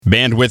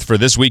Bandwidth for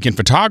This Week in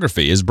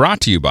Photography is brought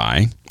to you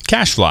by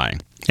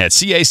CacheFly at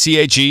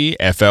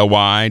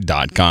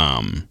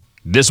CACHEFLY.com.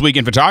 This Week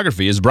in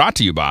Photography is brought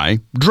to you by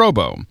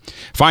Drobo.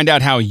 Find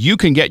out how you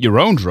can get your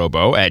own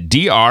Drobo at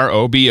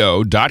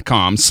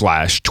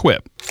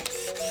drobo.com/twip.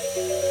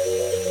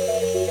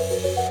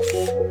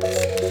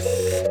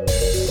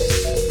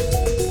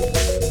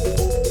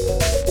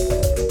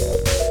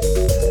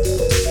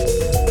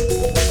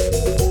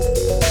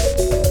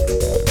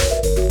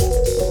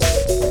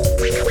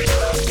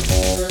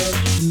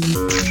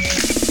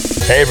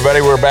 Hey everybody,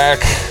 we're back.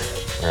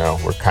 Well,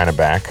 we're kind of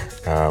back.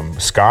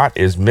 Scott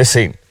is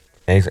missing.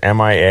 He's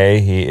MIA.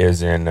 He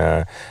is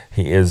not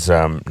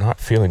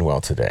feeling well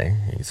today.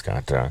 He's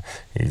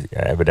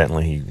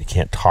evidently he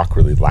can't talk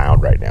really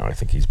loud right now. I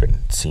think he's been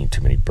seeing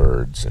too many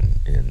birds in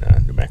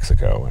New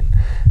Mexico, and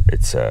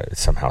it's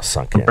somehow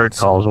sunk in. Bird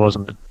calls,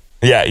 wasn't it?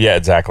 Yeah,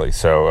 exactly.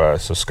 So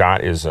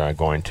Scott is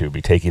going to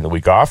be taking the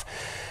week off.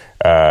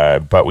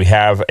 But we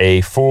have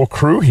a full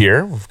crew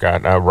here. We've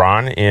got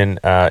Ron in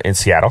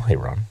Seattle. Hey,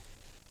 Ron.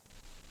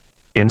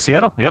 In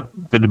Seattle, yep.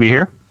 Good to be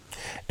here.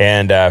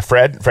 And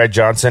Fred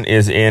Johnson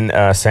is in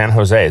San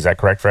Jose. Is that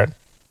correct, Fred?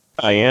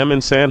 I am in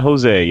San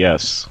Jose,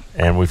 yes.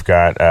 And we've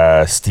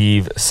got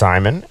Steve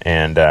Simon,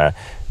 and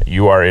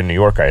you are in New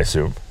York, I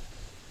assume.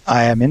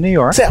 I am in New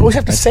York. See, I always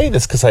have to say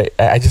this because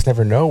I just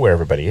never know where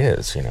everybody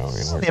is.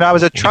 I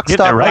was at a truck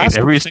stop right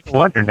every single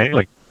one. I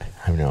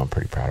know. I'm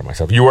pretty proud of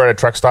myself. You were at a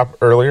truck stop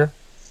earlier.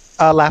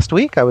 Last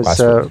week, I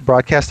was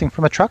broadcasting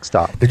from a truck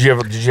stop. Did you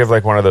have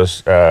like one of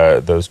those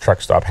truck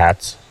stop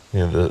hats?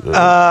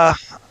 I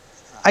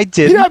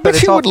did. I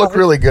bet you would look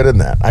really good in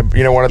that.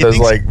 One of those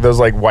those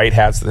white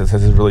hats that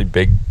has this really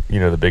big,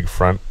 the big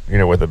front,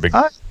 with a big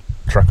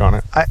truck on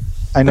it.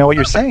 I know what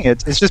you're saying.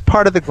 It's just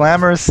part of the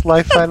glamorous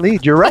life I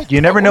lead. You're right. You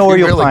never know where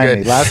you'll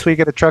find me. Last week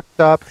at a truck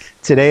stop,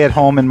 today at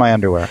home in my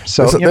underwear.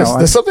 So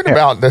there's something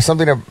about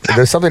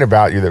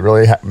you that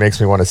really makes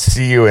me want to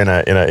see you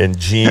in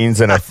jeans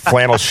and a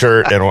flannel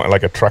shirt and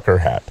like a trucker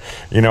hat.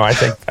 I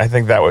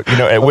think that would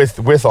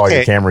with all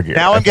your camera gear.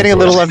 Now I'm getting a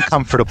little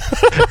uncomfortable.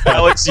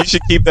 Alex, you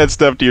should keep that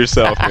stuff to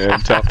yourself,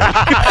 man. No,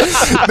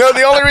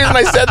 the only reason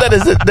I said that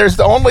is that there's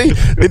only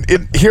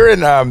here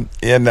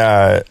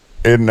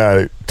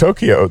in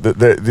Tokyo,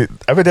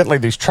 evidently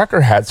these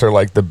trucker hats are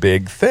like the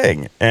big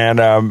thing, and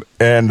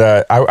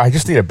I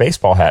just need a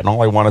baseball hat, and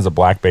all I want is a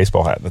black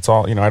baseball hat. That's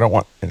all. I don't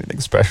want anything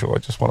special. I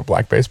just want a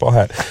black baseball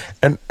hat,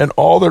 and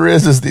all there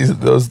is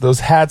those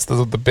hats,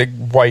 the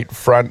big white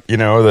front,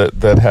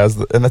 that has,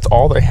 and that's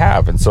all they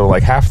have. And so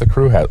like half the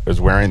crew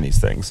is wearing these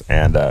things,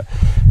 and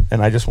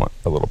I just want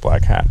a little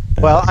black hat.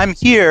 Well, I'm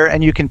here,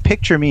 and you can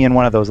picture me in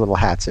one of those little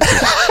hats.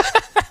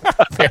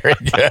 Very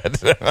good.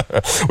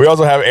 We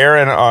also have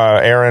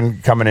Aaron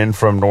coming in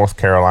from North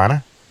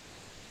Carolina.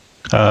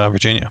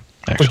 Virginia.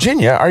 Actually.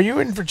 Virginia? Are you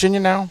in Virginia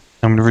now?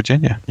 I'm in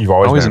Virginia. You've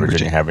always been in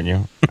Virginia, haven't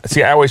you?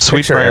 See, I always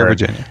picture Aaron.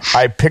 Virginia.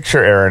 I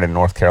picture Aaron in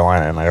North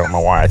Carolina, and I don't know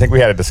why. I think we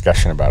had a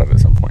discussion about it at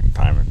some point in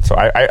time, and so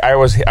I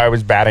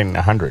was batting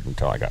 100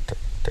 until I got to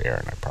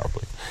Aaron. I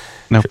probably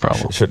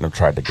shouldn't have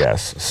tried to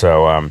guess.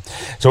 So a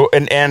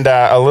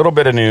little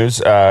bit of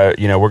news. I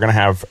think we're gonna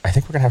have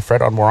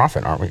Fred on more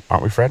often, aren't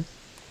we, Fred?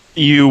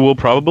 You will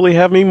probably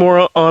have me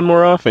more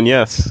often,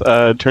 yes.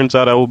 Turns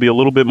out I will be a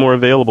little bit more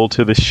available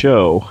to the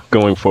show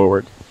going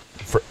forward.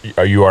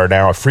 You are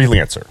now a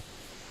freelancer.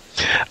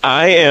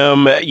 I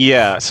am,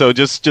 yeah. So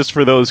just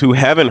for those who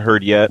haven't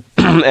heard yet,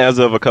 as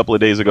of a couple of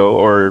days ago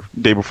or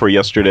day before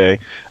yesterday,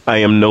 I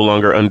am no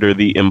longer under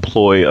the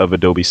employ of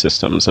Adobe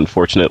Systems.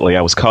 Unfortunately,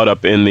 I was caught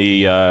up in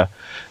the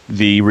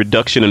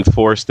reduction in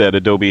force that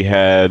Adobe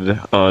had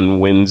on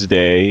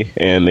Wednesday,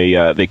 and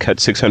they cut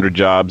 600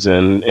 jobs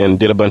and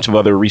did a bunch of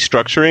other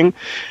restructuring,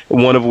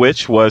 one of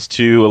which was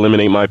to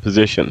eliminate my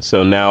position.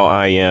 So now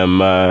I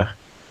am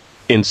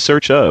in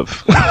search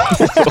of,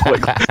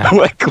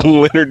 like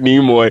Leonard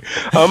Nimoy,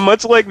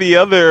 much like the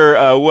other,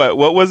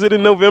 what was it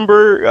in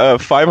November?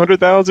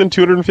 500,000,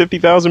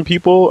 250,000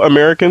 people,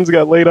 Americans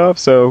got laid off.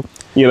 So,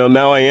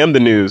 now I am the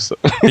news.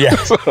 Yeah.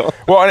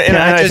 Well,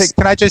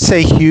 can I just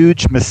say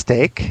huge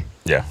mistake?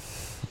 Yeah.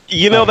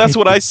 That's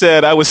what I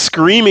said. I was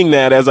screaming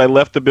that as I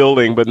left the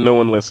building, but no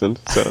one listened.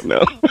 So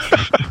no.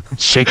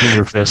 Shaking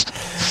your fist.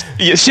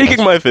 Yeah,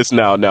 shaking my fist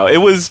now. No, it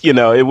was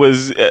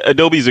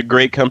Adobe's a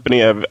great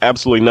company. I have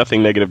absolutely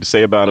nothing negative to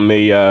say about them.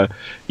 They,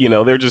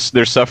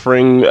 they're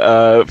suffering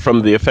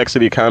from the effects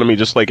of the economy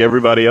just like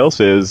everybody else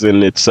is,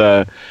 and it's.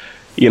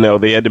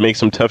 They had to make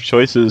some tough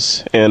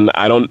choices, and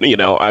I don't,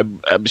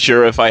 I'm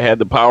sure if I had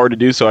the power to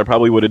do so, I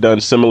probably would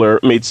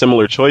have made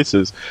similar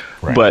choices.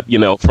 Right. But,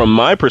 from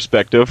my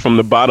perspective, from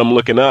the bottom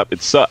looking up,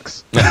 it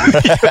sucks.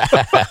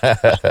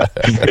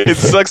 It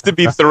sucks to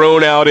be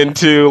thrown out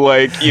into,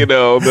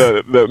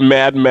 the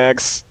Mad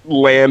Max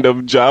land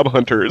of job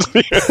hunters.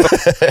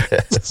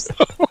 So,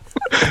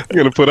 I'm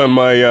gonna put on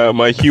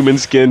my human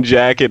skin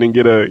jacket and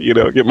get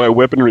my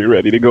weaponry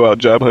ready to go out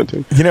job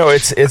hunting.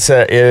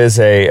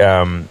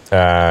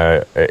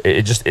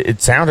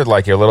 It sounded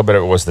like a little bit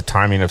of it was the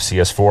timing of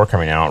CS4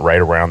 coming out right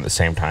around the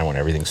same time when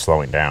everything's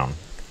slowing down.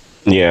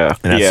 Yeah,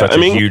 and that's such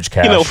a huge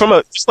cash.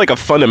 From just like a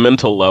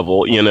fundamental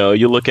level,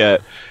 you look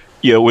at,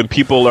 when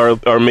people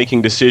are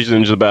making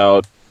decisions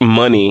about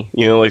money,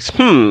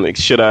 like,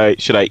 should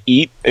I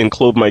eat and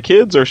clothe my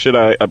kids, or should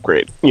I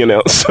upgrade?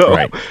 So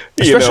right.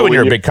 Especially when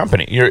you're a big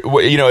company,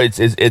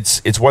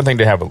 it's one thing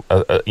to have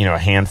a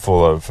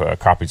handful of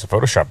copies of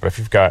Photoshop, but if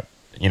you've got,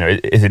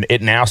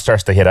 it now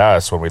starts to hit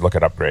us when we look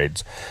at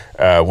upgrades.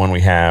 When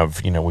we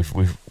have,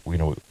 we've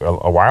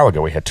a while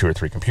ago we had 2 or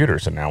 3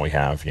 computers, and now we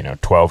have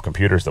 12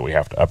 computers that we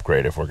have to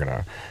upgrade if we're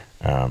gonna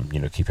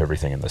keep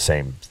everything in the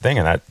same thing,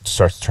 and that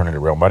starts to turn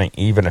into real money,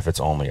 even if it's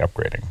only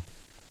upgrading.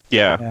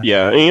 Yeah.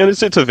 And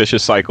it's a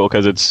vicious cycle,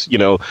 because it's,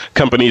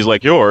 companies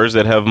like yours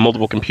that have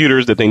multiple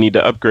computers that they need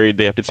to upgrade.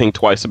 They have to think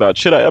twice about,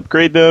 should I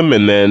upgrade them?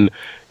 And then,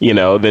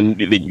 then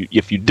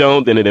if you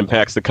don't, then it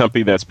impacts the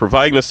company that's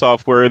providing the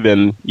software.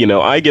 Then,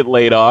 I get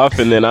laid off,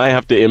 and then I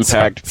have to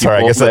impact people.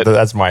 Sorry, I guess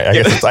that's my, I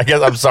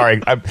guess I'm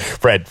sorry.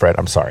 Fred,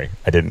 I'm sorry.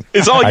 I didn't.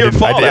 It's all your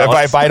fault.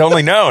 If I'd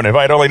only known,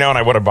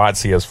 I would have bought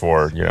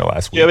CS4,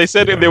 last week. Yeah, they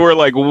said they were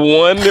like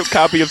one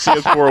copy of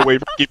CS4 away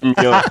from keeping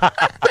me on.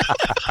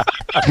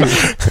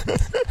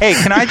 Hey,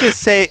 can I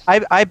just say,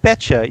 I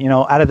bet you,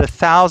 out of the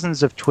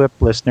thousands of TWIP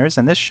listeners,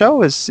 and this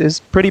show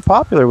is pretty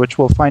popular, which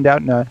we'll find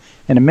out in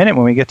a minute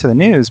when we get to the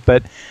news,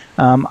 but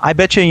I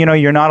bet you,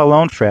 you're not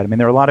alone, Fred. I mean,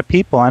 there are a lot of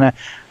people, and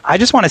I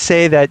just want to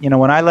say that,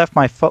 when I left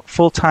my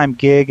full-time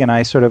gig and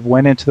I sort of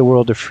went into the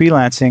world of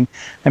freelancing,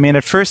 I mean,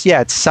 at first,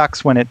 it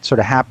sucks when it sort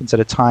of happens at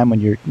a time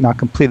when you're not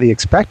completely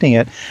expecting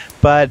it,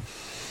 but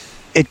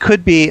it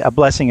could be a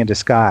blessing in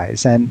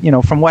disguise. And,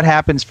 from what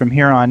happens from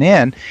here on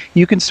in,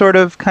 you can sort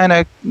of kind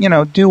of,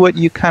 do what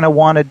you kind of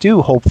want to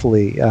do,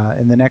 hopefully,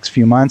 in the next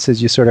few months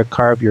as you sort of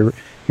carve your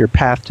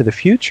path to the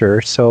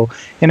future. So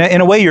in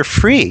a way, you're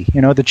free.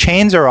 The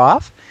chains are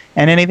off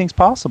and anything's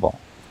possible.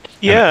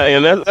 Yeah,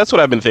 and that's what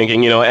I've been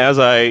thinking. As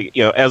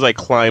I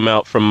climb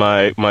out from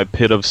my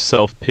pit of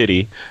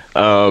self-pity,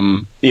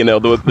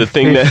 the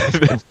thing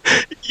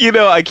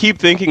that I keep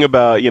thinking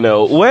about,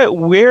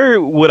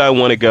 where would I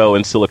want to go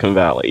in Silicon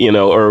Valley,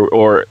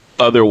 or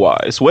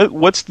otherwise?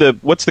 What's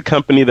the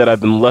company that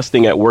I've been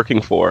lusting at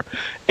working for?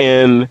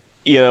 And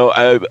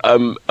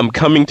I'm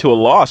coming to a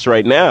loss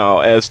right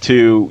now as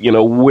to,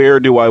 where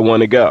do I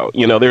want to go?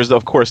 There's,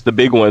 of course, the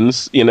big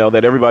ones,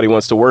 that everybody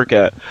wants to work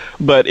at.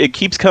 But it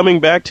keeps coming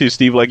back to,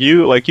 Steve, like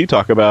you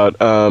talk about,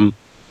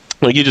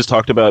 like you just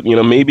talked about,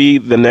 maybe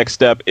the next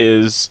step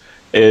is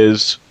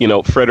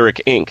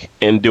Frederick Inc.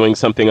 and doing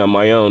something on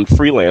my own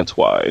freelance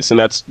wise. And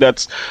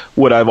that's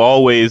what I've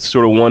always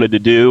sort of wanted to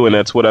do. And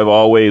that's what I've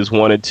always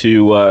wanted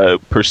to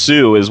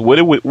pursue is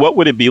what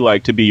would it be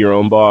like to be your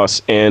own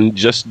boss and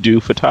just do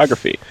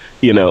photography,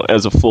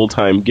 as a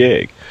full-time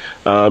gig.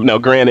 Now,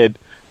 granted,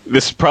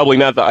 this is probably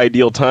not the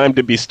ideal time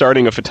to be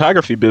starting a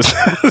photography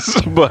business,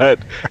 but,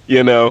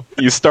 you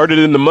started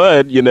in the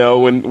mud,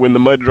 when the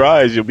mud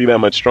dries, you'll be that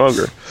much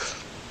stronger.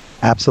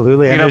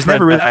 Absolutely. And there's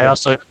never really...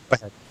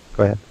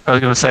 Go ahead. I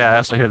was going to say, I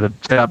also hear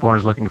that Statborn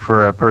is looking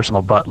for a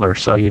personal butler,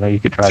 so you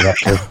could try that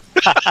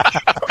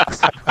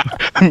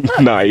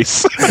too.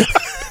 Nice.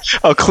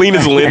 I'll clean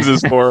his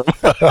lenses for him.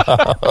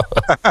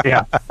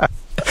 Yeah.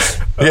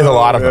 He has a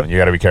lot of them. You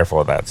got to be careful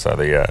with that. So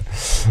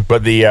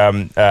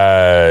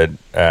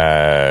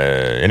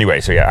anyway.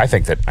 So yeah, I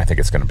think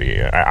it's going to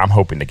be. I'm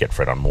hoping to get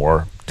Fred on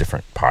more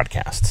different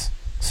podcasts.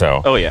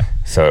 So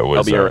So it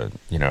was.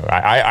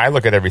 I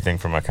look at everything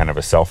from a kind of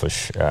a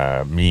selfish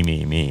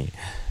me.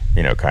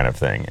 Kind of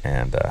thing,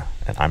 and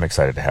I'm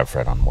excited to have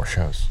Fred on more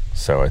shows.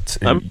 So I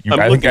think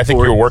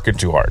you're working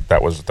too hard.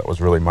 That was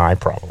really my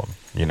problem.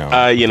 And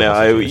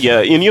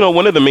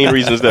one of the main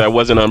reasons that I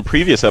wasn't on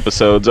previous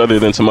episodes, other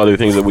than some other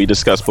things that we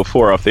discussed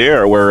before off the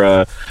air,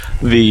 were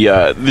the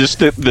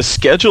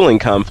scheduling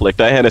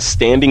conflict. I had a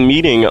standing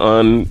meeting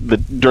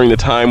during the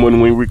time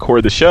when we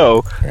record the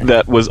show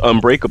that was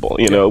unbreakable.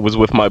 It was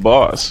with my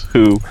boss,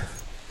 who,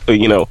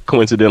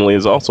 coincidentally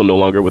is also no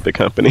longer with the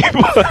company.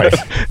 But,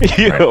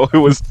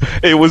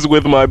 it was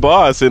with my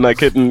boss, and I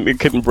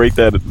couldn't break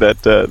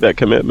that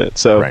commitment.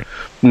 So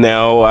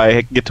now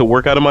I get to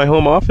work out of my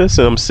home office,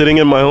 and I'm sitting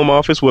in my home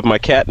office with my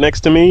cat next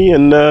to me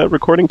and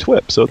recording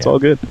TWIP. So it's all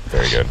good.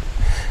 Very good.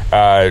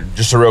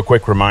 Just a real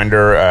quick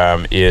reminder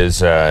is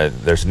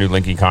there's a new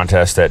linking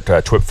contest at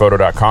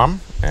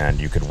twipphoto.com,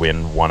 and you could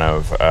win one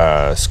of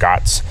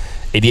Scott's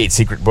 88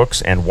 secret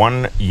books and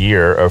 1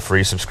 year of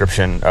free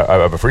subscription to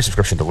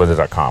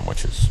lynda.com,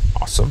 which is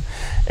awesome.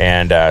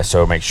 And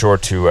so make sure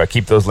to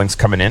keep those links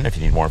coming in. If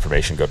you need more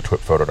information, go to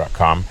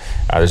twippphoto.com.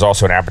 There's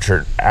also an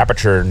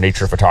Aperture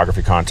Nature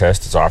Photography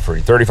Contest. It's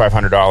offering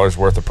 $3,500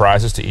 worth of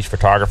prizes to each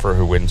photographer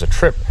who wins a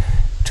trip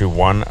to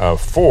one of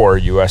 4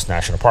 U.S.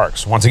 national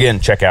parks. Once again,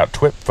 check out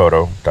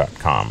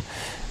twippphoto.com.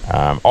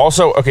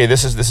 Also,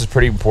 this is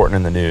pretty important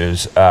in the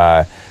news.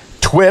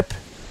 TWIP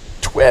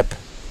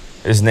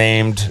is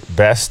named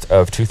best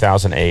of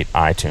 2008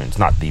 iTunes,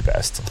 not the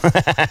best.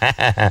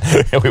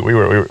 we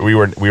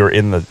were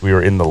in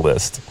the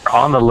list.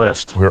 On the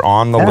list. We're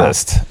on the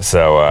list.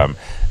 So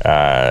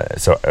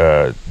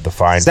the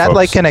fine. Is that folks,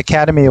 like an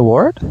Academy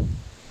Award?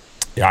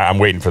 Yeah, I'm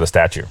waiting for the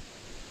statue.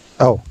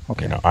 Oh,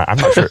 okay. I'm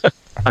not sure.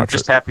 I'm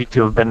just happy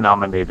to have been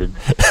nominated.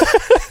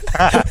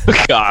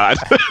 God.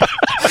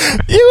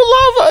 You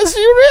love us.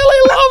 You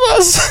really love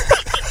us.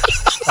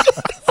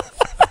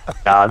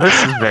 God, this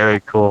is very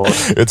cool.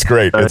 It's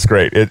great. It's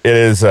great. It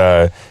is.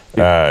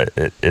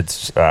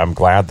 It's. I'm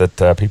glad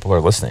that people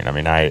are listening. I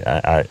mean,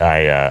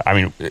 I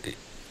mean,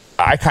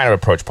 I kind of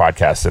approach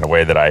podcasts in a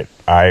way that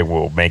I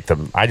will make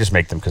them. I just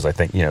make them because I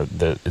think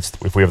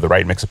if we have the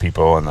right mix of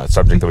people and the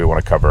subject that we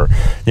want to cover,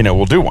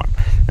 we'll do one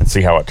and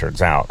see how it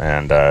turns out.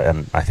 And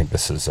I think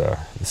this is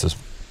a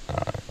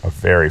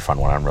very fun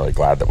one. I'm really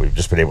glad that we've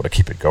just been able to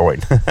keep it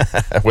going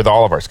with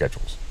all of our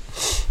schedules.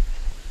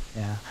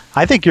 Yeah.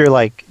 I think you're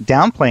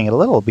downplaying it a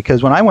little,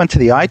 because when I went to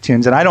the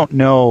iTunes, and I don't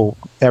know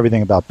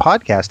everything about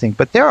podcasting,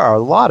 but there are a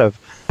lot of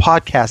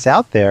podcasts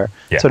out there.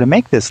 Yeah. So to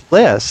make this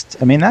list,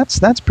 I mean, that's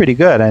pretty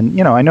good. And,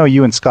 I know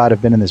you and Scott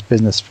have been in this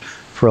business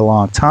for a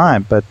long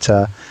time, but,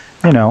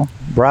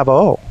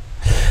 bravo.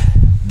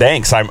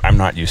 Thanks. I'm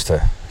not used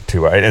to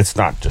it's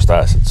not just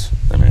us. It's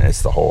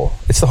the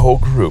whole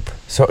group.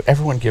 So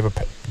everyone give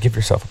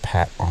yourself a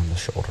pat on the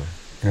shoulder.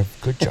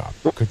 Good job.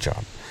 Good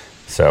job.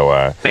 So,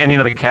 and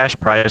the cash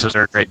prizes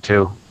are great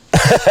too.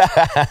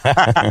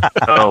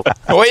 Oh,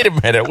 wait a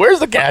minute!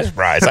 Where's the cash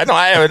prize? I know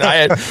I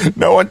haven't.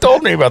 No one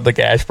told me about the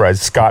cash prize.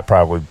 Scott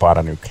probably bought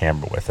a new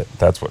camera with it.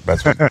 That's what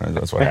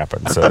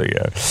happened.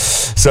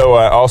 So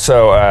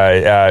also,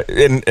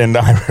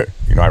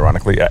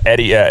 ironically,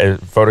 Eddie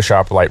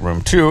Photoshop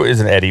Lightroom 2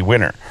 is an Eddie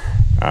winner.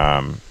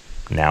 Now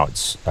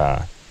what's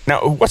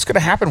going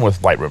to happen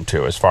with Lightroom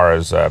 2 as far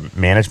as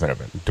management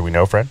of it? Do we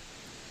know, Fred?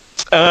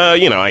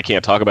 I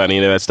can't talk about any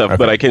of that stuff,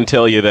 but I can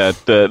tell you that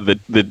the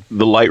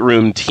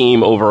Lightroom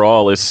team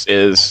overall is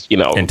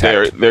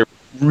intact. They're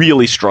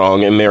really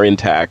strong and they're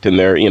intact and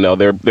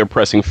they're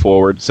pressing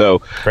forward.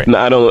 So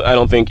I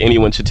don't think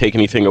anyone should take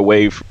anything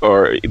away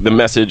or the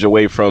message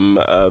away from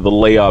the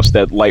layoffs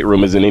that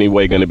Lightroom is in any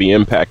way going to be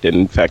impacted.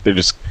 In fact, they're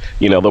just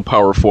they'll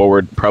power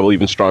forward, probably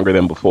even stronger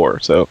than before.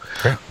 So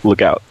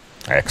look out.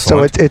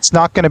 Excellent. So it's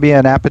not going to be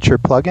an Aperture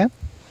plugin?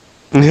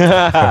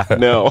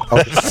 No.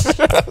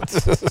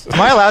 Am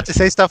I allowed to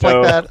say stuff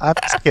like that? I'm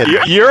just kidding.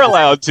 You're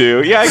allowed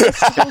to. Yeah, I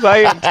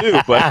am too.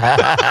 But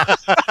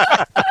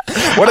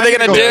what are they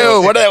going to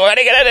do? What are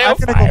they going to do? I'm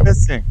going to go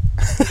missing.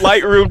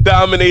 Lightroom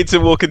dominates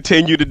and will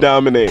continue to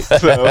dominate.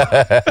 So.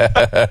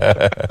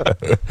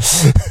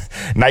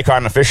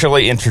 Nikon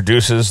officially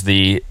introduces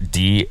the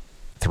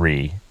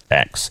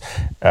D3X.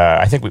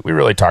 I think we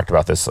really talked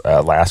about this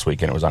last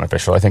week, and it was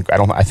unofficial. I think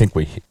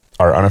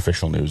our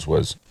unofficial news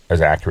was as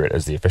accurate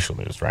as the official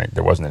news, right?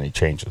 There wasn't any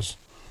changes.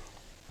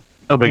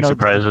 No big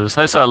surprises.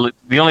 I saw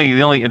the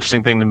only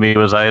interesting thing to me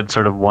was I had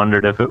sort of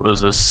wondered if it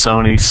was a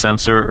Sony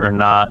sensor or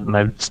not, and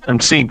I'm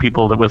seeing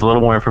people that with a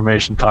little more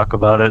information talk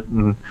about it,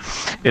 and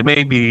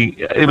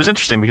it was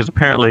interesting because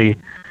apparently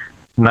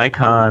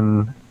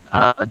Nikon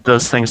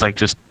does things like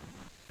just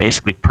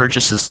basically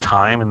purchases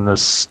time in the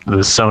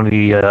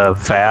Sony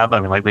fab. I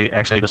mean, they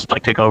actually just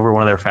take over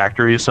one of their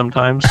factories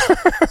sometimes.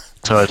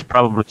 So it's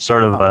probably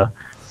sort of a.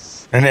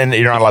 And then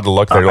you're not allowed to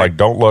look. They're like,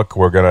 "Don't look.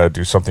 We're gonna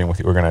do something with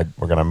you. We're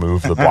gonna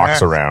move the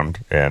blocks around."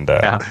 And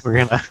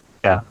we're gonna.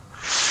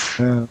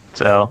 So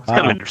it's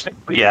kind of interesting.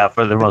 But yeah,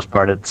 for the most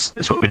part, it's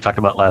what we talked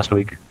about last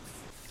week.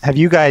 Have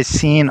you guys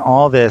seen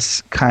all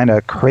this kind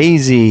of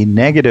crazy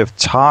negative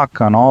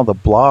talk on all the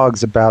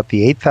blogs about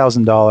the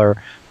 $8,000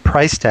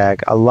 price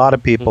tag? A lot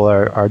of people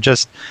are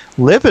just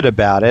livid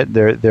about it.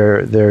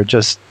 They're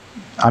just.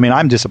 I mean,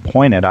 I'm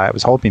disappointed. I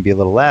was hoping it'd be a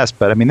little less,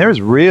 but I mean,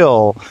 there's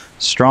real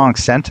strong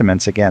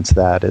sentiments against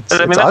that. It's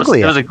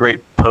ugly. That was a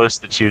great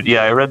post that you.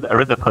 Yeah, I read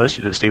the post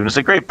you did, Stephen. It's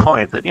a great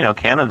point that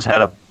Canon's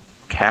had a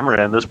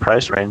camera in this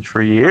price range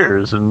for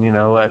years, and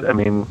I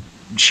mean,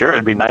 sure,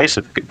 it'd be nice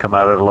if it could come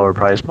out at a lower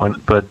price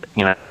point, but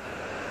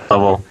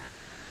level.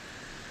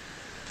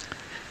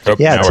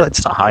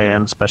 It's a high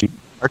end special.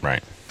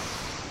 Right.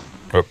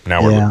 Oh,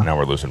 now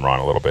we're losing Ron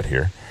a little bit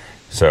here.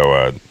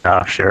 So,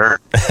 sure.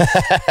 Stop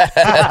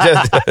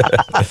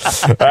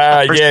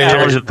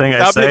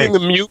hitting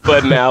the mute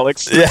button,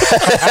 Alex. Yeah.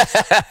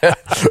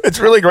 It's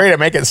really great. I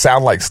make it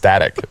sound like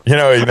static.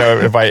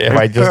 If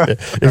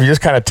you just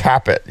kind of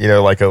tap it,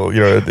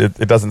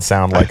 it doesn't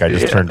sound like I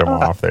just turned them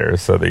off there.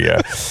 So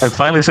I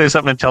finally say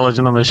something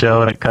intelligent on the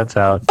show and it cuts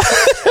out.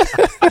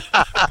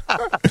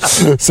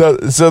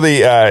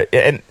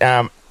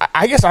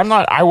 I guess I'm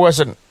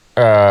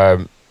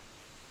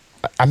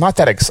not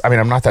that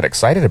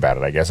excited about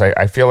it. I guess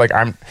I feel like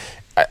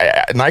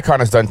Nikon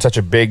has done such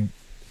a good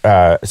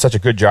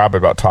job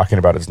about talking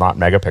about it's not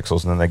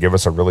megapixels, and then they give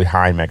us a really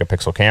high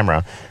megapixel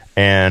camera,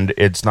 and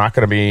it's not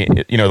going to be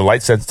the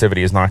light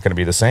sensitivity is not going to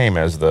be the same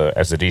as the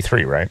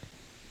D3, right?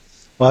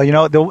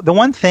 Well, the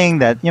one thing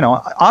that,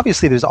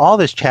 obviously there's all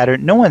this chatter.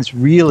 No one's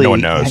really,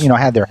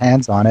 had their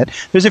hands on it.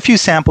 There's a few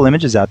sample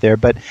images out there,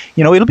 but,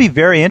 it'll be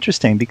very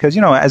interesting because,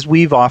 as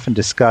we've often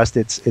discussed,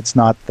 it's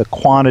not the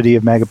quantity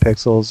of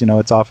megapixels,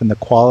 it's often the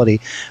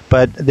quality.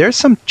 But there's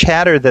some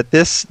chatter that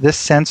this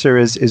sensor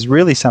is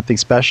really something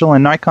special,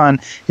 and Nikon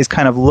is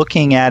kind of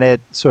looking at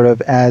it sort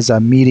of as a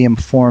medium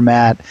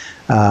format,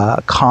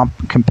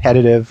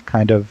 competitive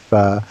kind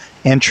of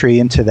entry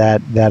into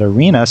that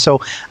arena.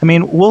 So, I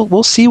mean,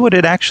 we'll see what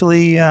it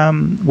actually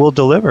will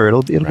deliver.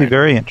 It'll be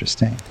very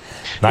interesting.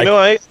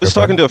 I was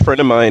talking to a friend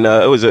of mine.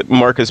 Was it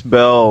Marcus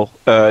Bell?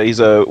 He's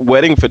a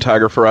wedding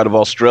photographer out of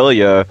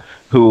Australia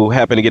who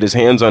happened to get his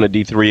hands on a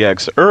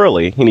D3X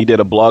early, and he did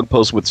a blog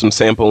post with some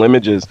sample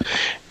images.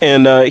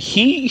 And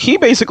he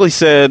basically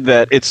said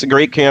that it's a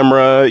great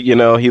camera.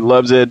 He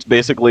loves it. It's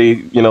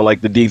basically, like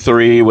the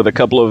D3 with a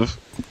couple of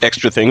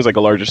extra things like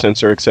a larger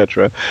sensor,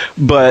 etc.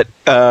 But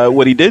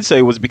what he did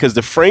say was because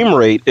the frame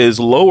rate is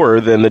lower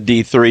than the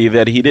D3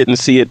 that he didn't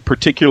see it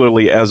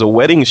particularly as a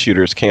wedding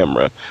shooter's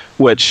camera,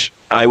 which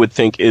I would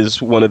think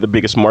is one of the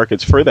biggest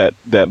markets for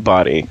that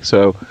body.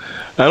 So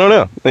I don't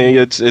know.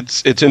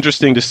 It's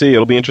interesting to see.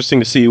 It'll be interesting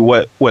to see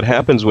what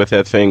happens with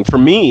that thing. For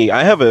me,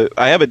 I have a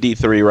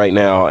D3 right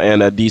now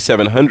and a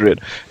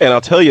D700, and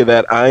I'll tell you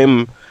that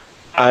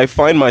I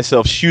find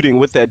myself shooting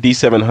with that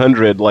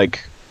D700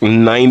 like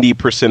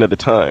 90% of the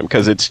time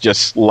because it's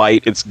just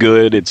light, it's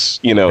good, it's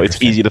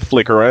it's easy to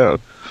flick around.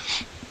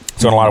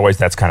 So in a lot of ways,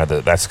 that's kind of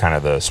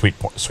the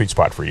sweet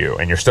spot for you,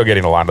 and you're still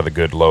getting a lot of the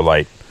good low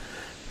light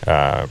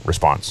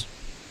response.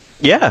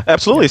 Yeah,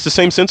 absolutely. It's the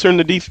same sensor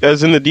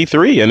as in the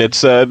D3, and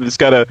it's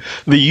got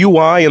the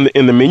UI and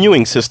the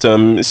menuing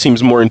system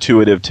seems more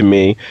intuitive to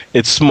me.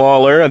 It's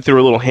smaller. I threw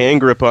a little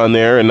hand grip on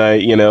there, and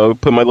I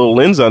put my little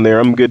lens on there.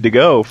 I'm good to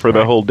go for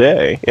the whole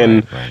day.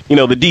 And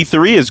the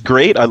D3 is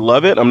great. I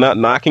love it. I'm not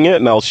knocking it,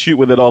 and I'll shoot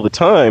with it all the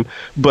time.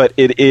 But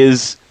it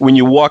is when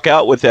you walk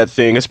out with that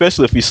thing,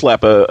 especially if you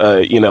slap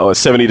a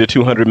 70 to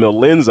 200 mil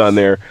lens on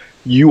there.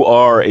 You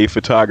are a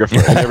photographer,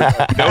 and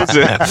everybody knows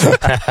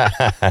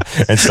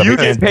it. And some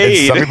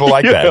people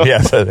like that,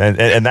 yes,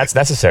 and that's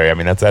necessary. I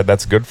mean,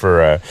 that's good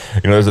for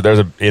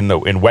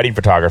in wedding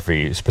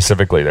photography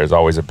specifically. There's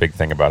always a big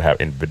thing about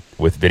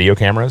with video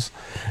cameras.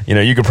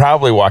 You could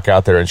probably walk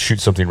out there and shoot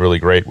something really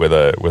great with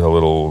a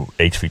little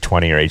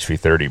HV20 or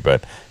HV30,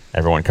 but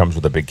everyone comes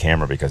with a big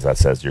camera because that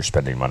says you're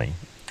spending money.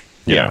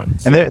 Yeah,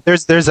 and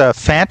there's a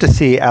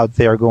fantasy out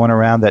there going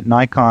around that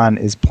Nikon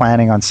is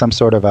planning on some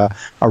sort of a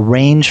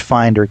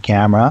rangefinder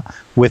camera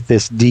with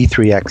this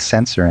D3X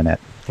sensor in it.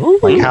 Ooh.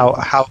 Like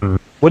how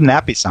wouldn't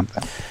that be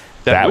something?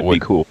 That would be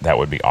cool. That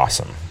would be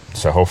awesome.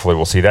 So hopefully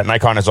we'll see that.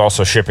 Nikon is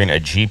also shipping a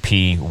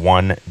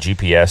GP1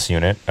 GPS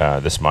unit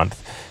this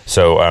month.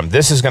 So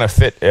this is going to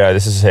fit.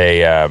 This is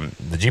the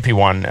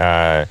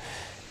GP1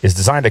 is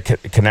designed to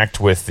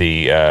connect with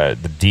the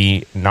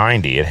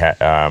D90. It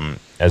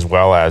as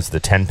well as the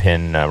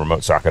 10-pin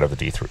remote socket of the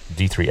D3X,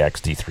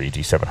 D3,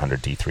 D700,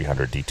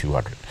 D300,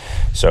 D200.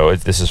 So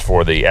this is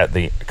for the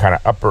kind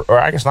of upper, or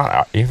I guess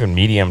not even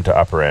medium to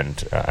upper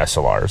end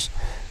SLRs.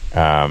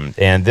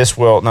 And this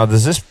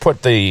does this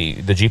put the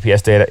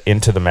GPS data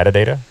into the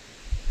metadata?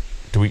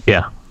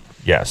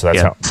 Yeah, so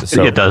that's how.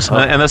 So, it does,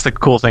 and that's the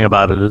cool thing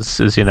about it is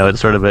it's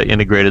sort of an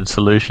integrated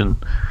solution.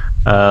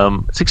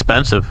 It's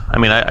expensive. I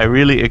mean, I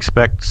really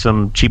expect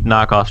some cheap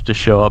knockoffs to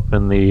show up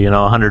in the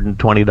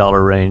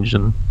 $120 range,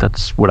 and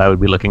that's what I would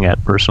be looking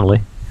at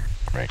personally.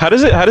 Right. How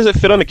does it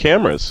fit on the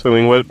cameras? I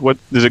mean, what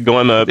does it go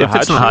on the hot shoe? It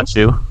fits on the hot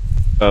shoe.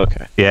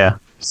 Okay. Yeah.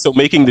 So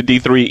making the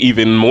D3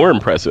 even more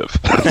impressive.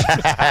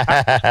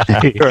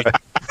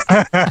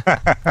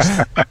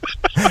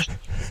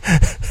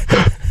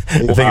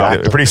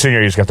 Pretty soon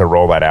you just got to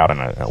roll that out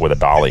with a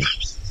dolly.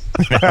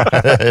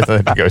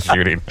 To go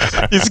shooting.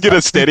 You just get a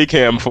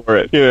Steadicam for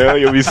it.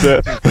 You'll be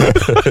set.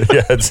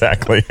 Yeah,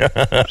 exactly.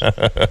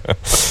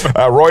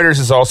 Reuters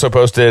has also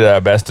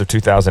posted best of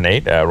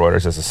 2008.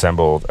 Reuters has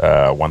assembled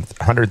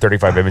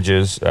 135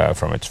 images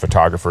from its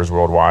photographers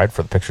worldwide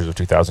for the Pictures of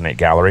 2008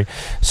 gallery.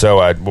 So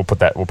we'll put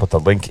the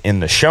link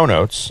in the show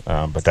notes.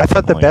 But I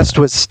thought the best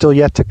was still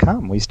yet to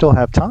come. We still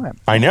have time.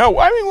 I know.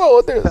 I mean,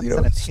 well,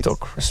 it's still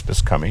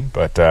Christmas coming,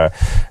 but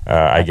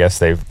I guess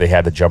they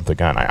had to jump the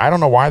gun. I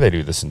don't know why they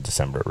do this in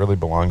December. It really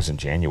belongs in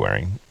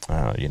January,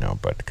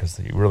 but because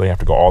you really have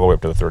to go all the way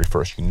up to the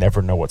 31st. You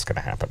never know what's going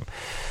to happen.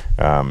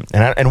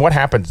 And what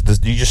happens?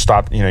 Do you just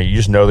stop? You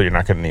just know that you're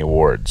not getting the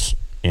awards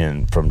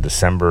from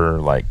December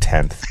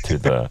 10th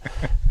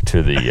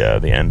to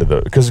the end of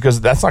the because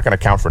that's not going to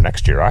count for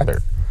next year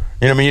either.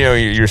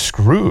 You're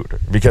screwed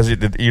because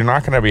you're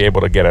not going to be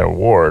able to get an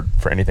award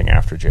for anything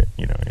after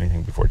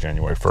anything before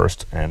January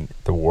 1st, and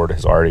the award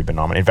has already been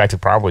nominated. In fact,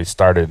 it probably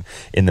started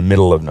in the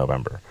middle of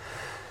November.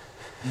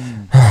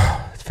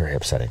 It's very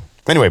upsetting.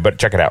 Anyway, but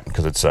check it out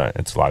because it's a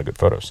lot of good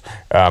photos.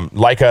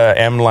 Leica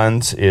M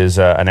lens is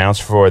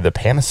announced for the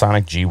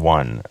Panasonic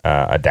G1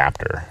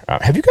 adapter.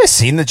 Have you guys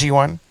seen the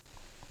G1?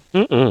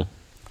 Mm-mm.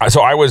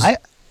 So I was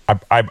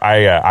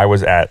I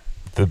was at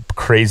the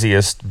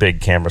craziest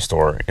big camera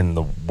store in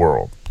the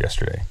world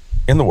yesterday.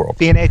 in the world.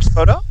 B&H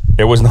Photo?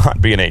 It was not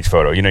B&H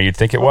Photo. You'd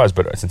think it was,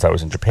 but since I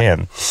was in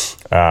Japan,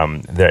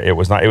 it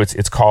was not.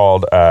 It's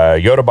called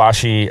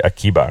Yodobashi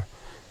Akiba.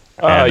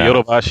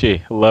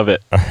 Yodobashi, love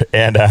it.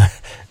 And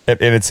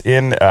it's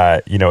in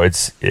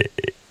it's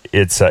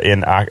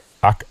in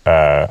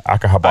Akihabara.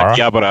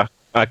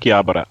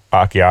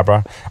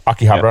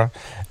 Akihabara,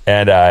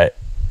 and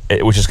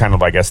which is kind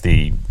of, I guess,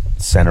 the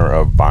center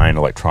of buying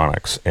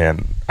electronics.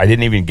 And I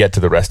didn't even get to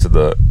the rest of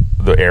the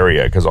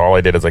area because all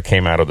I did is I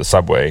came out of the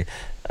subway.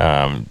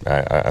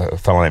 A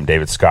fellow named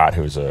David Scott,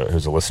 who's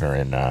a listener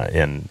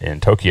in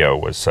Tokyo,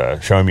 was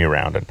showing me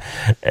around,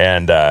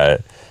 and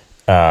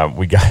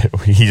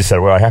he just said,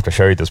 "Well, I have to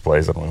show you this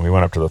place." And when we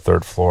went up to the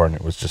third floor, and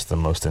it was just the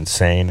most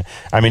insane.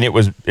 I mean,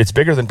 it's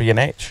bigger than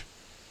B&H.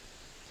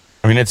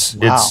 I mean, it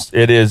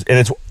is,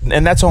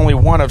 and that's only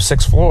one of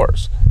 6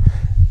 floors.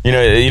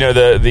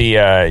 There's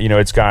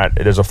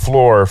a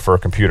floor for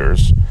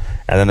computers,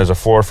 and then there's a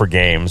floor for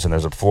games, and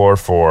there's a floor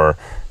for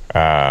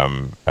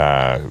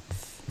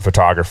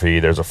photography.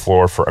 There's a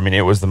floor for. I mean,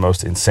 it was the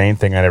most insane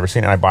thing I'd ever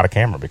seen, and I bought a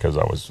camera because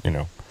I was,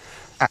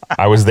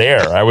 I was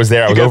there. I was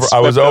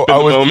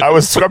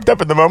swept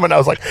up in the moment. I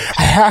was like,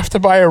 I have to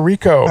buy a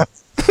Ricoh.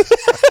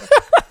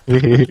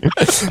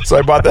 So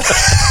I bought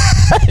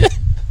that.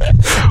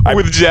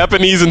 With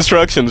Japanese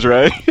instructions,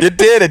 right? It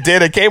did.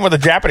 It came with a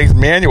Japanese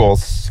manual.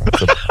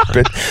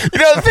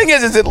 The thing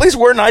is at least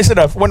we're nice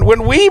enough.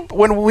 When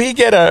we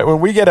get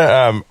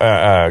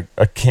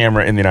a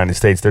camera in the United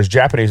States, there's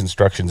Japanese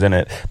instructions in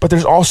it, but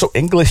there's also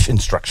English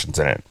instructions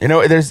in it.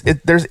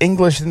 There's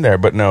English in there,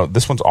 but no,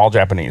 this one's all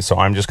Japanese. So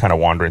I'm just kind of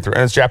wandering through,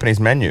 and it's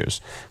Japanese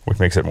menus, which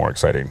makes it more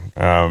exciting.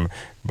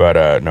 But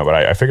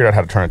I figured out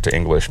how to turn it to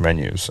English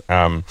menus.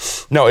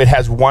 No, it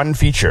has one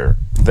feature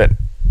that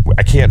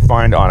I can't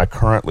find on a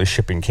currently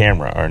shipping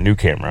camera or a new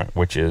camera,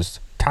 which is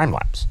time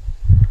lapse.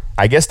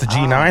 I guess the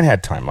G9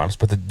 had time lapse,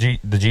 but the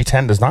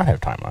G10 does not have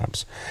time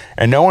lapse,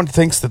 and no one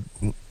thinks that.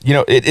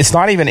 It's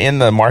not even in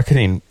the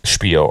marketing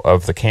spiel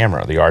of the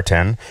camera. The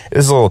R10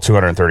 is a little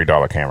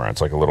 $230 camera.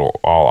 It's like a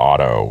little all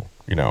auto,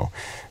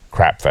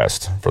 crap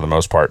fest for the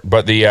most part.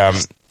 But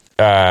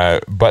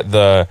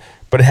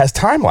but it has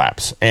time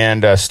lapse,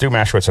 and Stu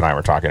Maschwitz and I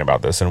were talking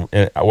about this. And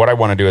what I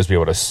want to do is be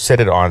able to sit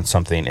it on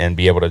something and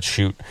be able to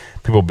shoot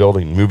people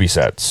building movie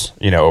sets,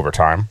 over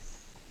time.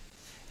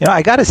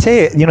 I got to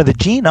say, the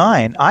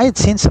G9, I had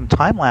seen some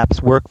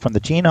time-lapse work from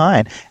the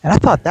G9, and I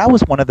thought that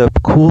was one of the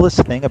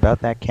coolest thing about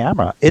that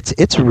camera.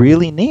 It's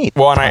really neat.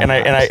 Well,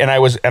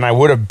 I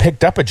would have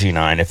picked up a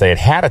G9 if they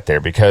had it there,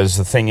 because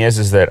the thing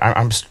is that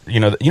I'm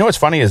what's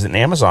funny is in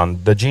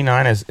Amazon, the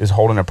G9 is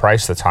holding a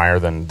price that's higher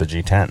than the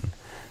G10.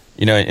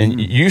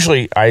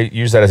 Usually I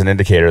use that as an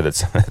indicator that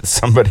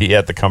somebody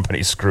at the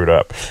company screwed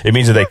up. It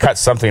means that they cut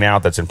something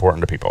out that's important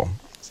to people.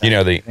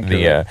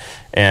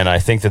 And I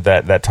think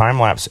that time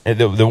lapse.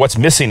 What's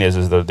missing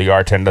is the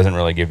R10 doesn't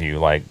really give you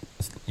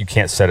you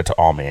can't set it to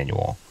all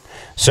manual.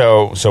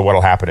 So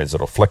what'll happen is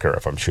it'll flicker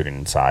if I'm shooting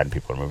inside and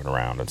people are moving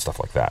around and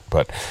stuff like that.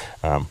 But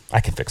I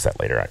can fix that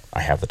later.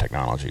 I have the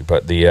technology.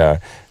 But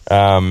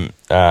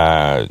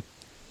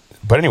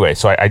but anyway,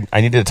 so I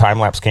needed a time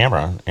lapse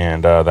camera,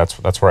 and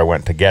that's where I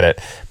went to get it.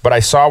 But I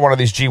saw one of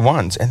these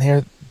G1s, and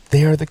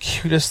they are the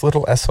cutest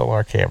little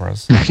SLR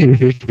cameras.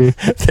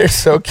 They're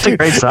so cute.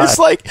 It's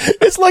like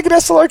an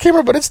SLR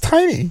camera, but it's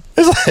tiny.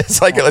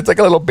 It's like a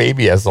little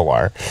baby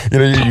SLR.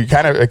 You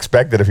kind of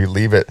expect that if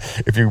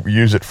you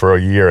use it for a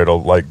year,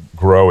 it'll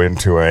grow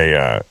into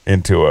a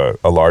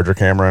larger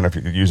camera, and if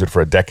you use it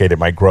for a decade, it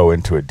might grow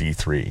into a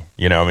D3.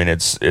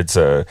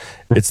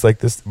 It's like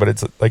this, but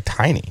it's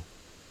tiny.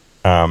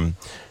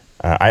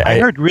 I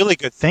heard really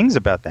good things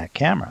about that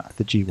camera,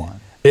 the G1.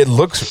 It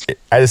looks,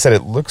 as I said,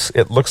 it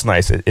looks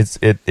nice.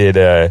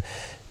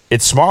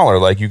 It's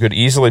smaller. You could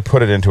easily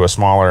put it into a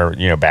smaller,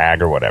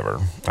 bag or whatever.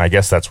 I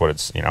guess that's what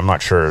it's. I'm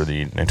not sure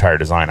the entire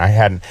design. I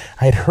had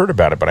heard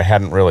about it, but I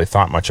hadn't really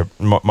thought much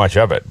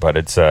of it. But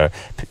it's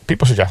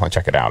people should definitely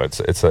check it out.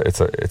 It's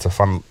a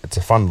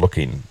fun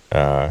looking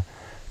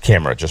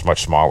camera, just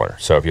much smaller.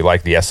 So if you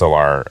like the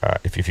SLR,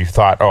 if you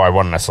thought, I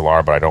want an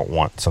SLR, but I don't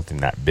want something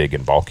that big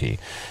and bulky,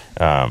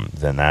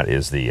 then that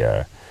is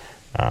the.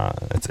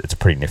 It's a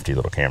pretty nifty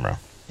little camera.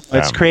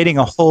 It's creating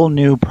a whole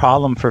new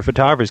problem for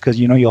photographers because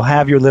you'll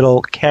have your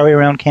little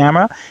carry-around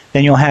camera,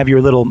 then you'll have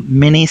your little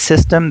mini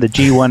system, the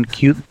G1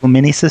 cute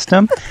mini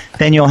system,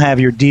 then you'll have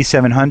your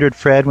D700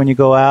 Fred when you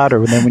go out,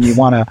 or then when you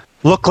want to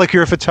look like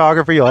you're a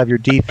photographer, you'll have your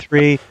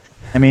D3.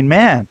 I mean,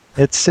 man,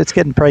 it's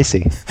getting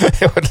pricey.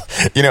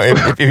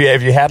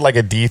 If you had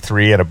a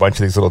D3 and a bunch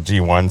of these little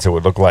G1s, it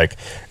would look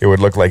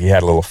like you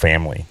had a little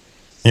family.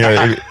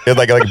 Like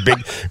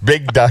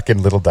big duck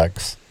and little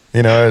ducks.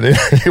 You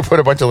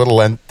put a bunch of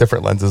little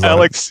different lenses on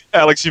it.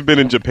 Alex, you've been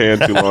in Japan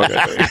too long,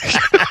 I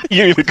think.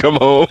 You need to come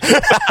home.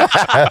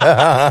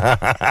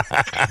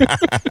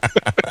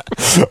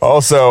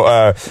 Also,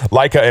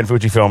 Leica and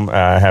Fujifilm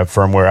have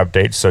firmware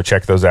updates, so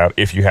check those out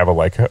if you have a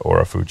Leica or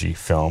a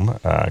Fujifilm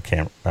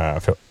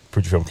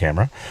Fujifilm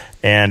camera.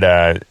 And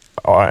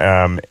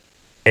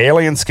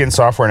Alien Skin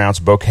Software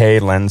announced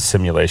bokeh lens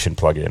simulation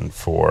plugin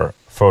for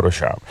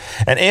Photoshop.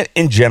 And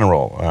in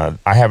general,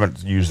 I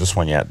haven't used this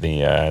one yet.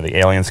 The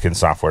Alien Skin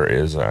software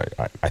is,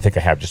 I think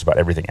I have just about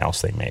everything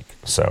else they make.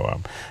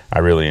 So I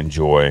really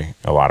enjoy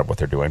a lot of what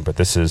they're doing. But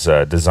this is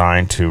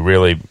designed to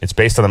really, it's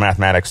based on the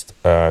mathematics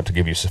to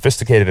give you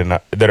sophisticated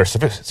enough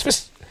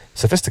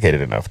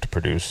to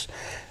produce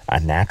a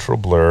natural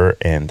blur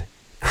and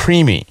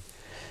creamy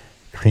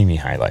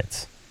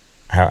highlights.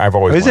 I've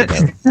always is it?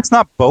 It's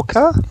not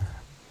bokeh.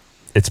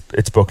 It's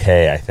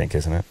bokeh, I think,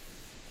 isn't it?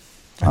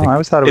 I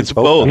always thought it was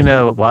both. You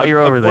know, while you're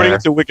over there,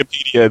 according to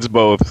Wikipedia, it's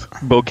both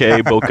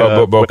bokeh,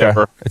 bokeh,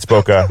 whatever. It's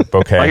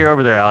bokeh. While you're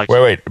over there, Alex.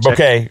 Wait,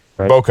 bokeh,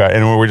 bokeh,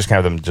 and we're just kind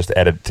of them just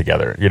edited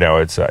together. You know,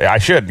 it's I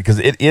should, because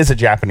it is a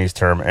Japanese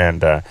term,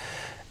 and I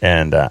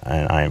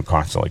am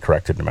constantly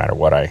corrected no matter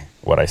what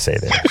I say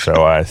there.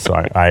 So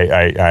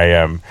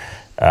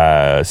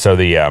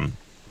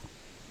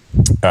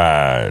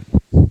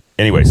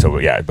anyway, so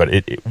yeah,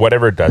 but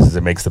whatever it does is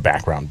it makes the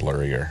background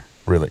blurrier,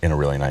 really, in a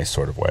really nice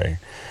sort of way.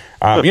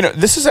 You know,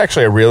 this is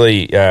actually a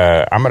really.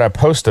 I'm going to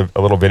post a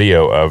little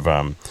video of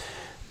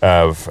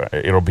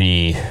it'll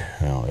be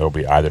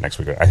either next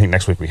week. I think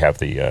next week we have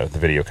the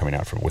video coming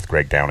out with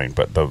Greg Downing,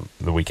 but the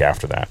week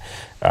after that,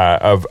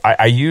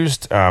 I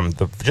used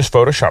just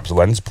Photoshop's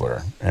lens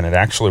blur, and it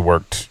actually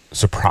worked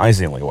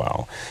surprisingly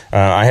well.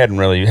 I hadn't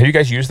really. Have you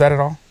guys used that at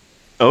all?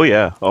 Oh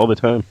yeah, all the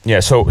time. Yeah,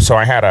 so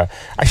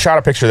I shot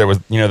a picture that was,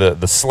 you know,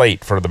 the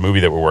slate for the movie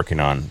that we're working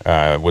on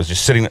was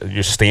just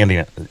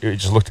standing. It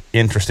just looked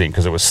interesting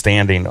because it was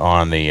standing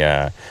on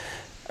the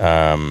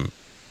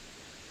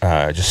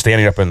just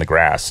standing up in the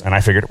grass, and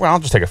I figured, well, I'll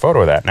just take a photo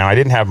of that. Now I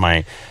didn't have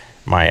my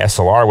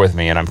SLR with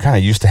me, and I'm kind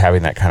of used to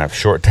having that kind of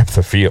short depth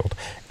of field,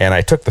 and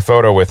I took the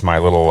photo with my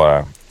little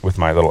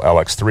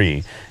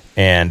LX3,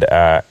 and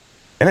it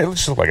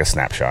just looked like a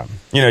snapshot.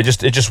 You know, it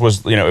just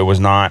was, you know, it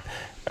was not.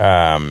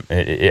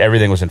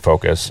 Everything was in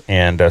focus,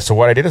 and so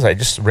what I did is I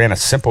just ran a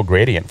simple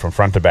gradient from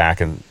front to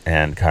back and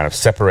kind of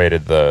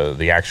separated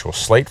the actual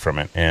slate from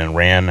it and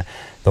ran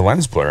the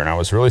lens blur, and I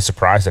was really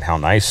surprised at how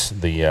nice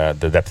the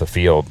depth of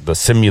field, the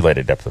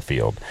simulated depth of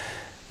field,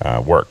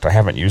 worked. I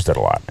haven't used it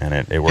a lot, and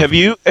it worked. Have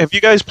you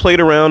guys played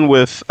around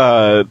with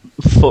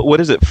what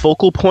is it,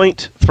 Focal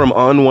Point from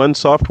On1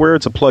 software?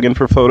 It's a plugin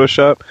for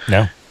Photoshop.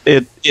 No.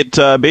 It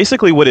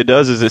basically what it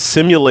does is it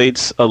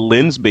simulates a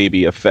lens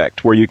baby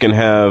effect where you can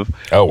have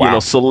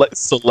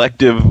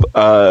selective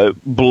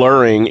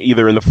blurring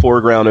either in the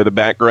foreground or the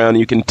background.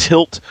 You can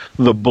tilt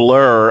the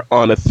blur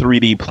on a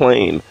 3D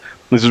plane.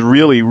 This is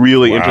really,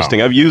 really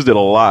interesting. I've used it a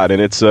lot, and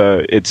it's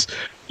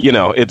you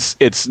know,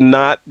 it's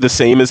not the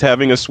same as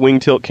having a swing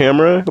tilt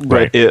camera,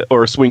 but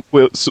or a swing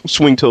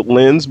tilt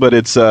lens, but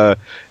it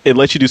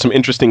lets you do some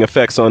interesting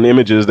effects on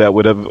images that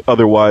would have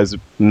otherwise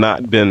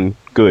not been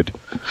good.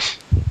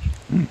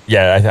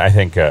 Yeah, I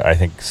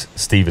think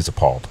Steve is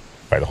appalled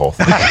by the whole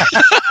thing.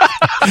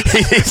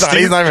 he's not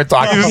even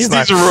talking.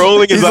 He's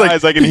rolling his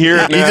eyes. I can hear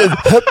it now.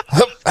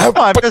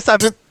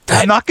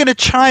 I'm not going to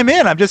chime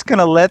in. I'm just going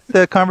to let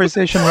the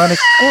conversation run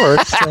its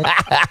course. And,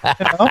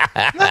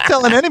 I'm not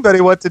telling anybody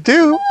what to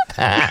do.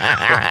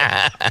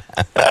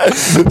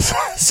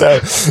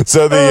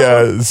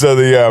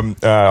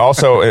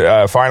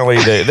 Finally,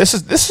 this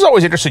is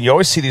always interesting. You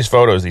always see these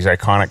photos, these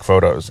iconic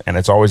photos, and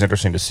it's always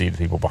interesting to see the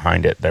people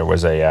behind it. There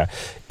was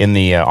in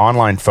the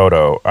online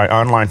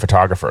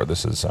photographer.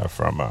 This is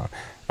from.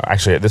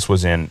 Actually, this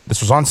was on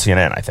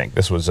CNN. I think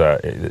this is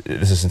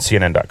in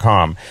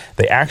CNN.com.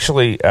 They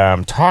actually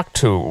talked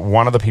to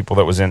one of the people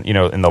that was in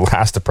the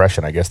last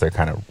depression. I guess they're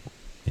kind of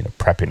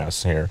prepping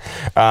us here.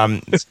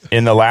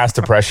 In the last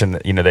depression,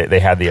 they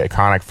had the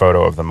iconic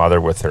photo of the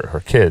mother with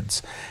her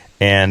kids,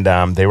 and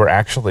they were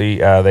actually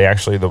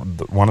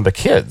one of the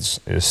kids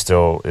is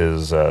still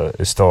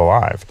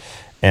alive,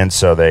 and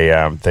so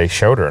they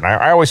showed her, and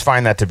I always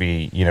find that to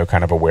be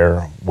kind of a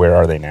where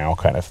are they now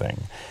kind of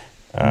thing.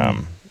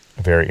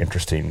 Very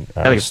interesting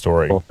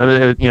story. Cool.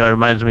 It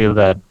reminds me of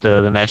that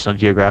the National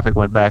Geographic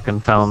went back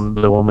and found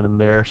the woman in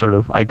their sort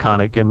of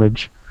iconic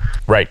image,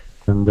 right?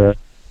 And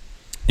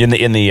with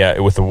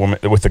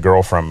the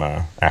girl from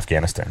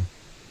Afghanistan.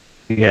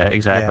 Yeah,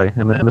 exactly.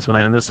 Yeah. And this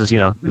one, this is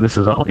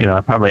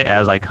probably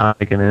as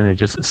iconic an image.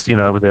 Just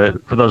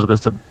for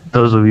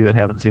those of you that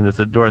haven't seen this,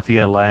 the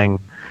Dorothea Lange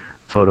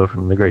photo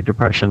from the Great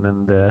Depression,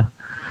 and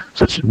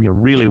such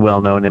really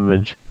well known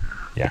image.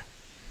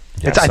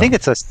 I think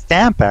it's a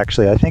stamp,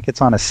 actually. I think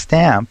it's on a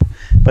stamp.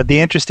 But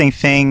the interesting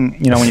thing,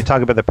 when you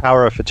talk about the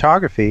power of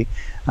photography,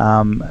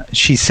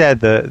 she said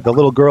the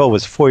little girl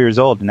was 4 years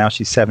old, and now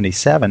she's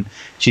 77.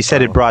 She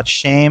said it brought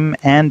shame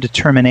and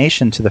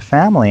determination to the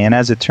family. And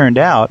as it turned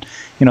out,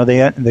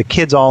 the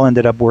kids all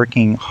ended up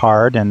working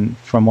hard. And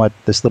from what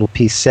this little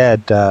piece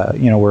said,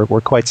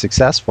 we're quite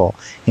successful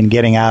in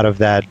getting out of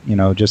that,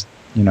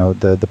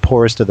 the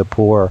poorest of the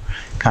poor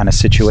kind of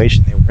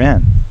situation they were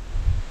in.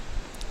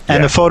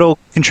 And the photo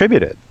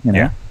contributed,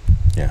 Yeah,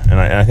 and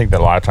I think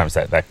that a lot of times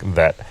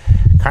that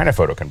kind of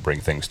photo can bring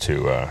things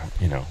to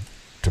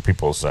to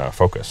people's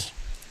focus,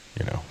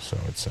 So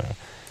it's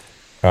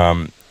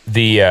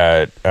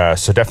So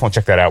definitely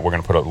check that out. We're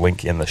going to put a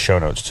link in the show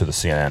notes to the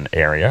CNN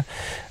area.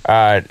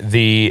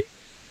 The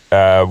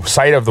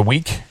site of the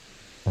week,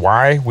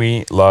 Why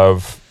We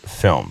Love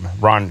Film.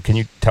 Ron, can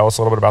you tell us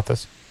a little bit about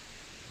this?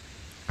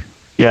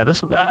 Yeah,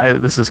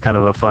 this is kind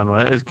of a fun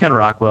one. It's Ken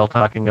Rockwell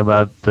talking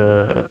about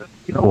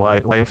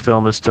why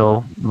film is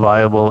still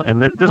viable,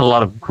 and there's a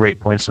lot of great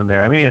points in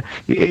there. I mean,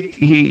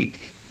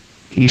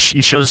 he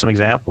shows some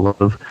example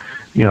of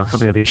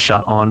something that he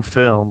shot on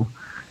film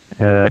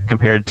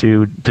compared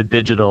to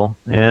digital,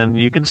 and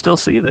you can still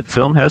see that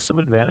film has some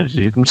advantages.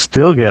 You can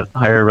still get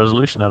higher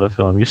resolution out of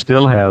film. You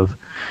still have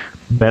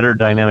better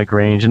dynamic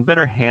range and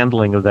better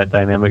handling of that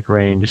dynamic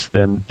range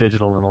than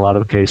digital in a lot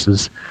of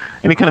cases.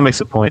 And he kind of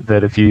makes a point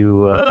that if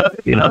you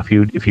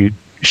if you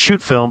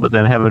shoot film but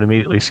then have it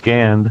immediately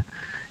scanned,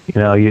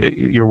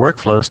 your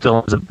workflow still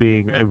ends up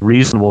being a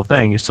reasonable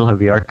thing. You still have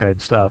the archived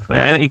stuff.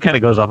 And he kind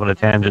of goes off on a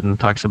tangent and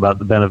talks about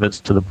the benefits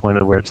to the point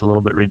of where it's a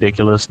little bit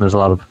ridiculous and there's a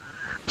lot of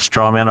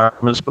straw man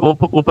arguments. But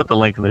we'll put the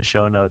link in the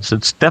show notes.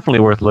 It's definitely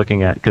worth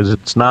looking at because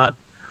it's not.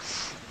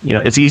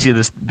 It's easy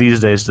these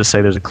days to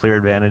say there's a clear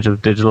advantage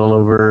of digital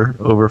over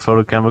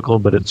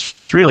photochemical, but it's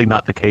really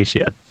not the case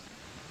yet.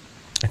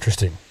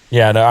 Interesting.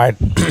 Yeah, no, I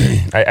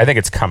think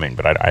it's coming,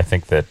 but I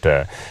think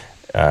that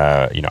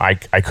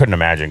I couldn't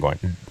imagine going.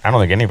 I don't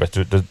think any of us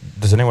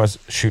does anyone else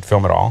shoot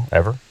film at all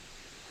ever?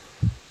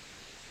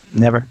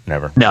 Never.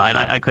 No,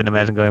 I couldn't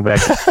imagine going back.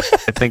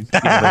 I think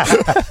I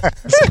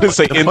was going to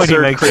say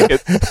insert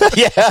cricket.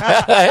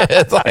 Yeah,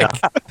 it's like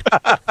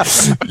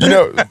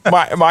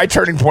my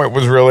turning point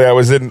was really I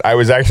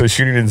was actually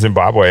shooting in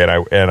Zimbabwe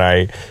and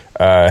I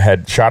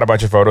had shot a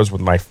bunch of photos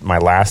with my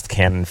last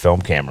Canon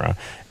film camera.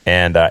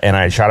 And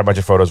I shot a bunch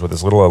of photos with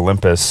this little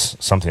Olympus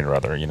something or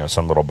other,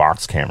 some little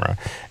box camera.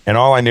 And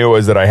all I knew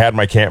was that I had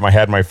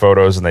my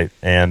photos,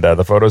 and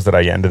the photos that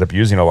I ended up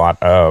using a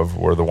lot of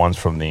were the ones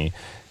from the,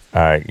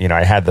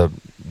 I had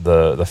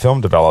the film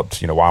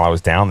developed, while I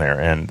was down there,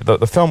 and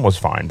the film was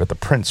fine, but the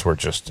prints were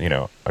just,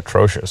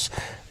 atrocious.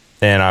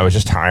 And I was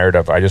just tired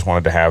of. I just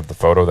wanted to have the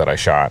photo that I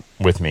shot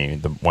with me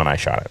when I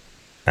shot it.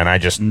 And I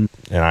just and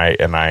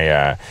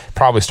I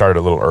probably started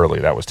a little early.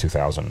 That was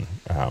 2000.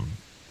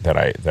 That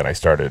I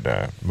started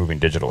moving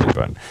digitally,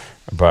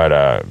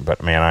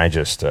 but man, I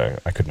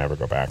could never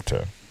go back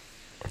to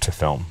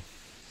film.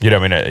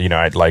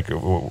 I'd like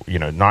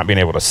not being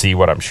able to see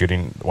what I'm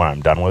shooting when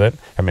I'm done with it.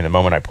 I mean, the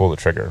moment I pull the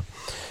trigger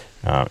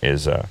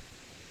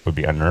would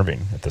be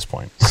unnerving at this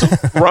point.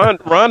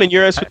 Ron, in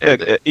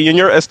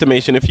your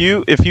estimation, if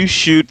you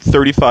shoot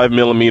 35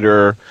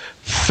 millimeter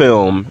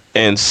film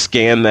and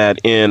scan that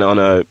in on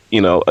a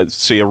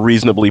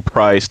reasonably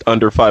priced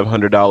under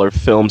 $500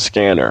 film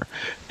scanner,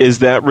 is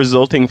that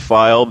resulting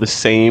file the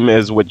same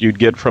as what you'd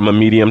get from a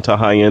medium to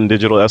high end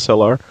digital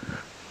SLR?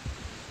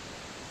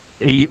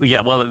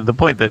 Yeah, well, the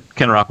point that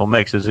Ken Rockwell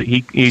makes is that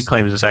he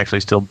claims it's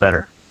actually still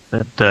better.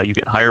 That you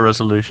get higher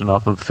resolution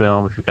off of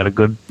film if you've got a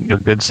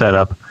good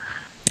setup.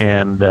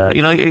 And,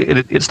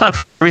 it's not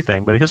for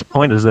everything, but his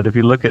point is that if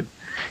you look at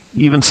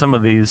even some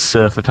of these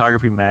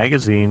photography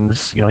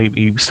magazines,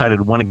 he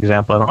cited one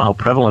example, I don't know how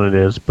prevalent it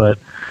is, but,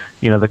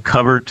 the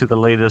cover to the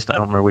latest, I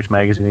don't remember which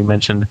magazine he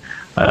mentioned,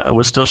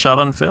 was still shot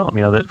on film.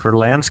 That for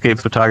landscape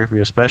photography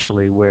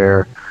especially,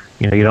 where,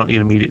 you don't need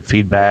immediate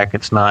feedback,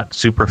 it's not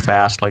super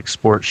fast like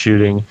sports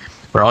shooting,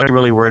 where all you're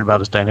really worried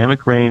about is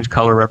dynamic range,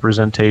 color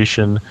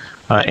representation,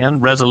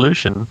 and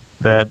resolution,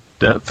 that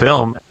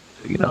film...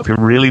 if you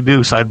really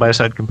do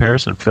side-by-side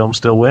comparison, film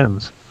still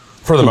wins.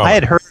 For the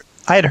moment.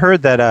 I had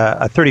heard that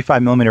a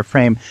 35 millimeter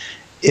frame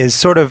is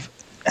sort of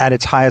at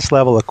its highest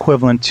level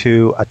equivalent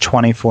to a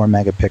 24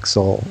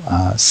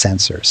 megapixel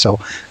sensor. So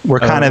we're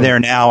kind of there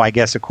now, I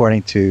guess,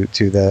 according to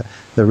the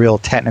real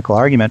technical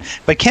argument.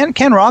 But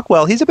Ken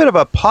Rockwell, he's a bit of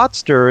a pot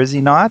stirrer, is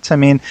he not? I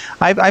mean,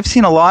 I've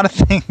seen a lot of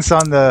things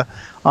on the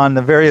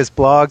various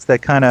blogs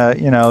that kind of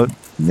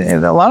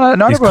a lot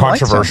of he's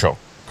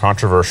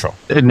controversial.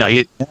 No,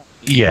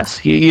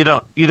 yes, you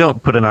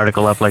don't put an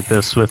article up like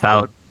this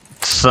without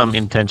some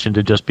intention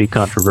to just be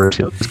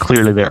controversial. Because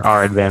clearly there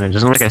are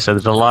advantages, and like I said,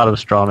 there's a lot of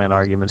straw man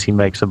arguments he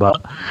makes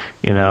about,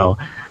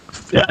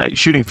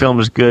 shooting film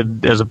is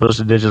good as opposed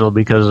to digital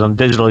because on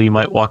digital you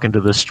might walk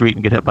into the street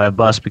and get hit by a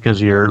bus because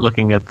you're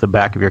looking at the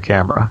back of your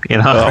camera.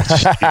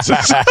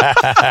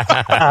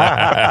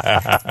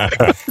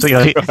 So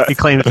he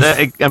claims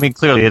that, I mean,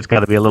 clearly it's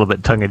got to be a little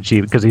bit tongue in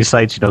cheek because he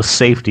cites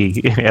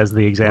safety as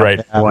the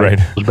example. Right.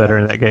 It's better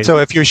in that case. So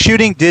if you're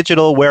shooting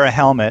digital, wear a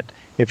helmet.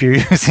 If you're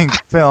using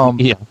film,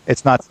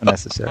 it's not so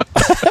necessary.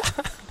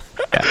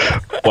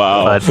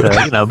 Wow.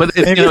 But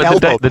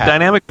the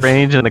dynamic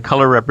range and the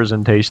color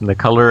representation, the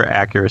color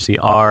accuracy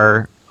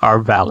are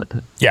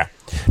valid. Yeah.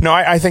 No,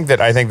 I think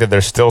that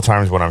there's still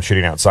times when I'm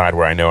shooting outside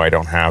where I know I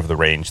don't have the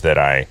range that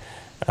I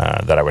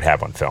would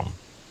have on film.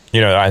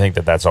 I think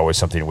that's always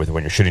something with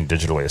when you're shooting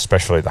digitally,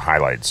 especially the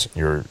highlights.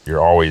 You're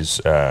always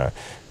I'm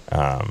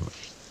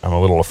a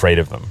little afraid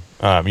of them.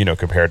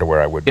 Compared to where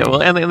I would be. Yeah,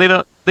 well, and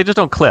they just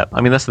don't clip.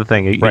 I mean, that's the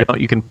thing.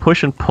 You can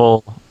push and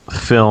pull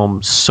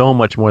film so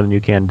much more than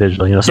you can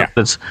digital.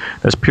 That's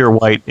pure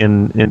white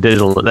in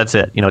digital. That's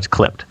it. It's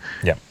clipped.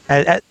 Yeah.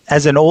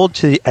 As an ode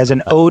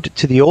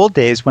to the old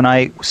days, when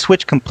I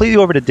switched completely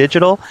over to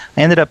digital,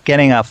 I ended up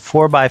getting a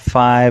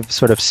 4x5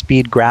 sort of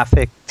speed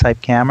graphic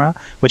type camera,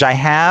 which I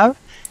have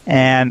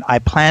and I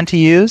plan to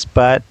use,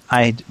 but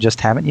I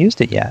just haven't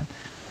used it yet.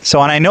 So,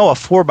 and I know a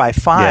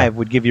 4x5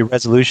 would give you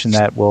resolution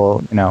that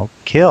will,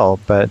 kill,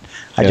 but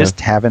I just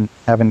haven't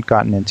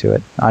gotten into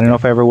it. I don't know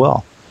if I ever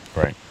will.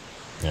 Right.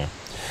 Yeah.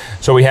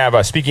 So we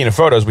have, speaking of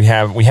photos, we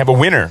have a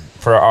winner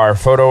for our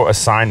photo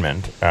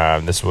assignment.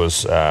 This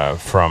was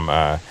from,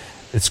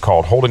 it's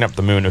called Holding Up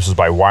the Moon. This was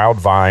by Wild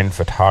Vine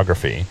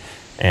Photography.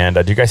 And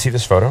do you guys see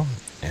this photo?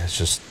 It's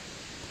just,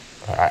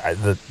 I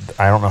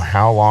don't know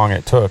how long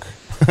it took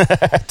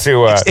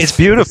to. It's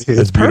beautiful.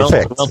 It's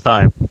perfect. Well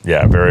timed.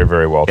 Yeah, very,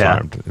 very well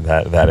timed.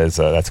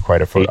 That's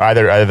quite a photo.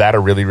 Either that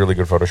or really, really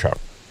good Photoshop.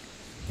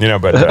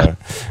 But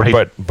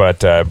right.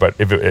 but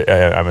if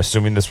I'm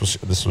assuming this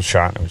was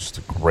shot. It was just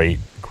a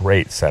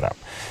great setup.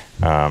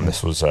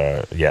 This was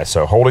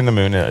So Holding the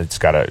Moon. It's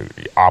got a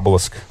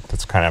obelisk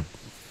that's kind of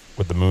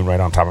with the moon right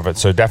on top of it.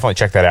 So definitely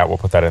check that out. We'll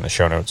put that in the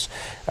show notes.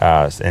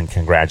 And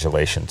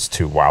congratulations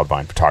to Wild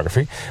Vine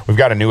Photography. We've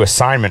got a new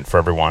assignment for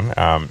everyone.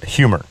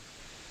 Humor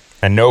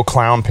and no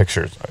clown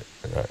pictures.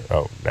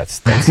 That's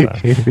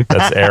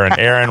Aaron.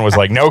 Aaron was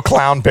like, no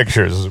clown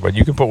pictures, but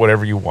you can put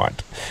whatever you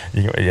want.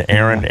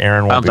 Aaron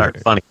will clowns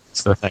aren't funny.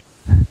 That's the thing.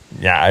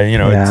 Yeah,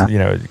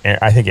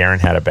 I think Aaron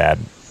had a bad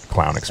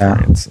clown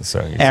experience. So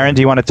Aaron,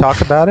 do you want to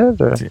talk about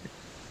it? Or?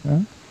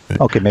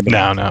 Okay, maybe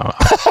no.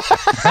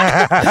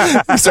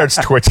 He starts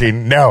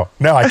twitching. No,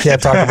 I can't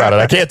talk about it.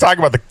 I can't talk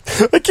about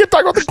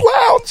the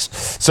clowns.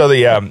 So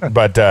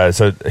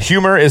so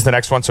humor is the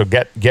next one. So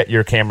get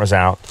your cameras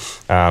out.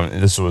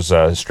 This was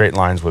Straight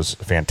Lines was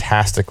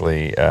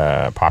fantastically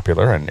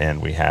popular,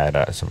 and we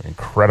had some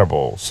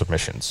incredible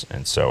submissions.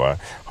 And so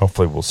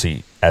hopefully we'll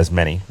see as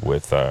many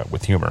with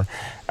humor.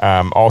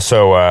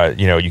 Also,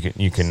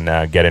 you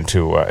can get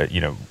into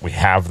we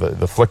have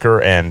the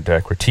Flickr and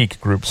critique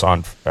groups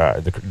on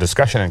the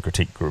discussion and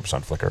critique groups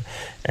on Flickr,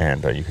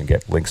 and you can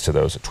get links to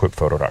those at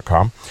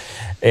twipphoto.com.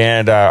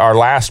 And our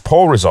last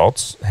poll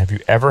results: have you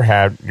ever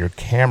had your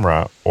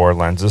camera or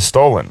lenses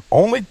stolen?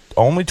 Only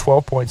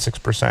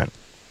 12.6%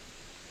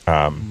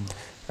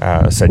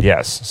 said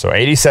yes. So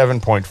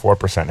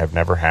 87.4% have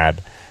never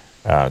had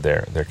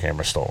their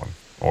camera stolen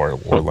or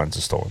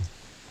lenses stolen.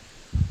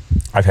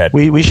 I've had.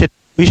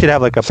 We should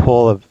have like a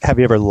poll of, have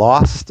you ever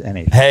lost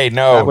anything? Hey,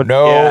 no, I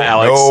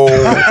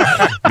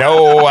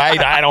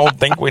don't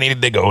think we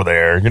needed to go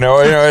there.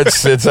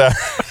 It's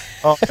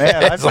oh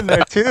man, I've been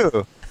there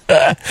too.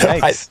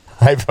 Thanks.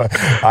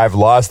 I've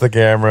lost the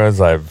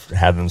cameras. I've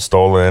had them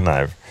stolen.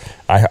 I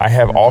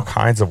have all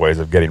kinds of ways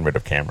of getting rid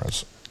of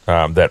cameras.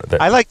 That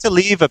I like to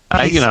leave a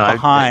piece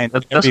behind.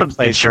 That's what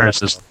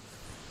insurance is.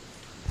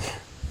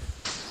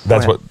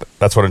 That's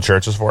what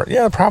insurance is for.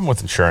 Yeah, the problem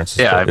with insurance is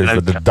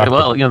the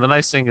deductible. Well, the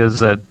nice thing is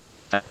that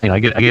I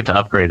get to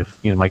upgrade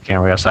my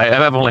camera. So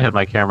I've only had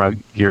my camera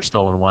gear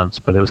stolen once,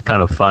 but it was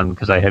kind of fun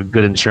because I had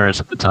good insurance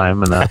at the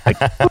time, and I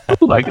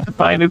get to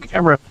buy a new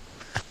camera.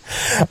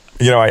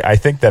 I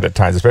think that at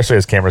times, especially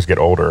as cameras get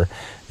older,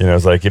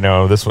 it's like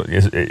this one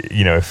is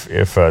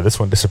if this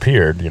one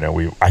disappeared,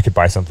 I could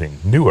buy something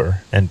newer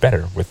and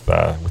better with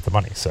the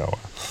money. So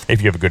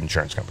if you have a good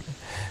insurance company.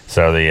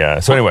 So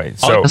anyway,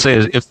 all I can say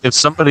is if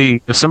somebody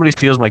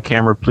steals my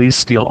camera, please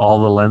steal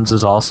all the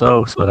lenses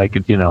also, so that I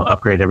could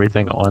upgrade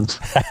everything at once.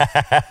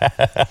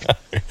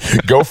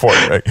 Go for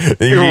it.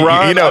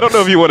 Ron, I don't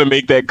know if you want to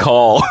make that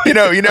call.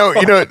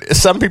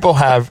 Some people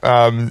have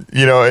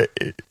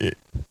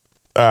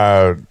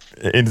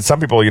and some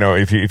people,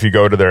 if you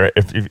go to their,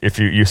 if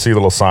you see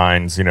little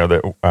signs,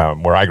 that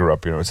where I grew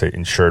up, say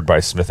insured by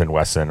Smith and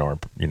Wesson, or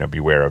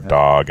beware of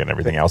dog and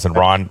everything else. And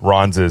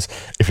Ron's is,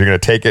 if you're going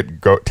to take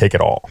it, go take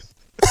it all.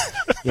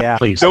 Yeah,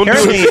 please don't do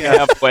it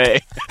halfway.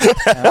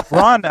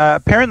 Ron,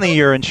 apparently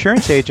your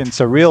insurance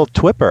agent's a real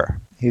twipper.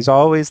 He's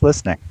always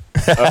listening.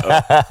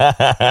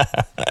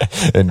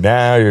 And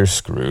now you're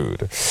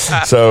screwed.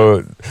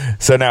 So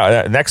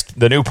now next,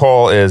 the new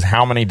poll is,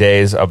 how many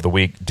days of the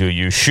week do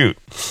you shoot?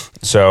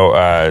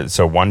 So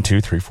 1,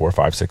 2, 3, 4,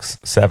 5, 6,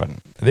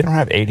 7. They don't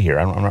have 8 here.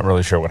 I'm not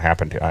really sure what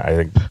happened.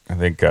 I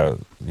think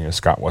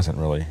Scott wasn't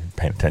really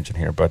paying attention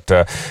here, but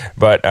 0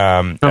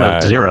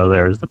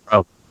 there is the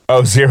problem.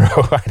 Oh, 0.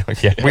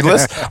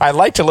 I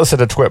like to listen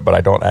to TWIP, but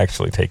I don't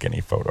actually take any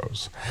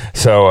photos.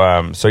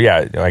 So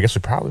yeah, I guess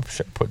we probably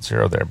should put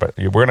 0 there, but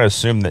we're going to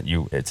assume that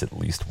it's at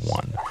least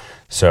 1.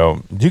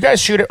 So do you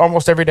guys shoot it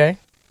almost every day?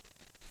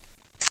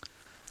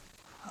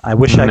 I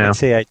wish I could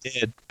say I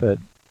did, but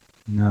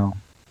no.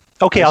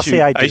 Okay, I'll say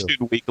I do. I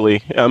shoot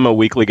weekly. I'm a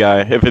weekly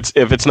guy.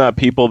 If it's not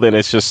people, then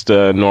it's just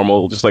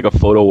normal, just like a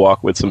photo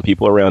walk with some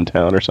people around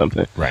town or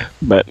something. Right.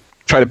 But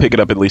try to pick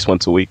it up at least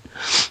once a week.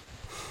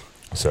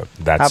 So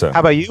that's how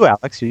about you,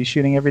 Alex? Are you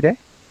shooting every day?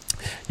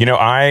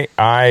 I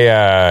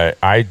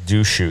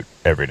do shoot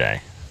every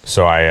day.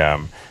 So I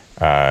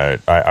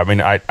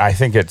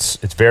think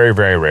it's very,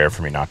 very rare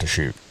for me not to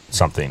shoot.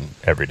 something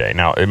every day.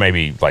 Now, it may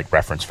be like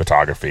reference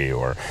photography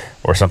or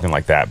something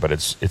like that, but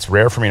it's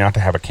rare for me not to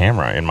have a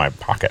camera in my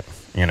pocket,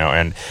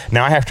 and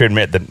now I have to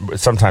admit that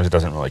sometimes it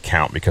doesn't really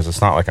count because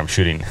it's not like I'm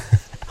shooting.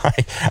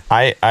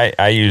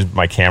 I use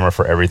my camera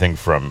for everything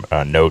from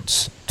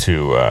notes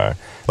to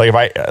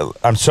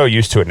I'm so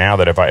used to it now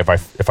that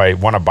if I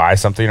want to buy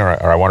something or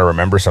I want to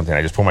remember something,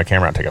 I just pull my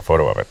camera out and take a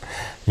photo of it.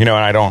 And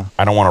I don't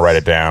want to write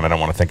it down. I don't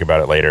want to think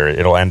about it later.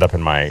 It'll end up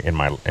in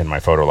my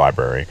photo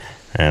library,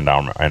 and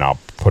I'll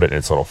put it in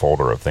its little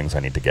folder of things I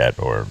need to get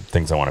or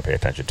things I want to pay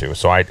attention to.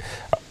 So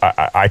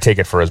I take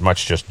it for as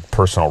much just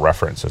personal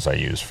reference as I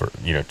use for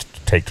to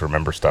take to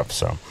remember stuff.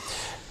 So.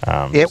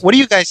 What do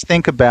you guys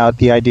think about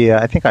the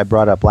idea? I think I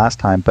brought up last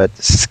time, but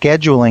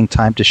scheduling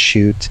time to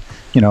shoot,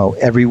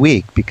 every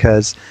week,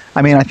 because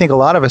I think a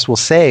lot of us will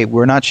say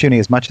we're not shooting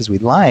as much as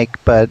we'd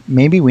like, but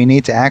maybe we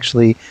need to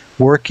actually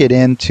work it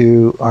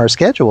into our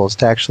schedules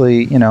to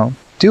actually,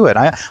 do it.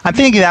 I'm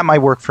thinking that might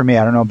work for me.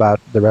 I don't know about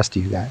the rest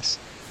of you guys.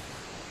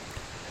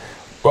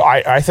 Well,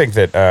 I think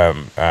that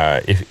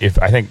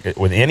if I think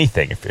with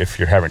anything, if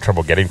you're having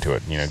trouble getting to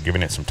it,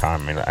 giving it some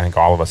time. I think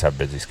all of us have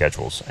busy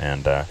schedules,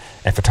 and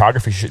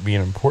photography should be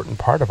an important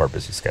part of our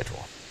busy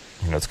schedule.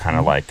 It's kind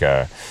of like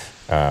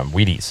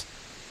Wheaties,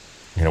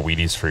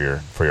 Wheaties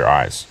for your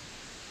eyes.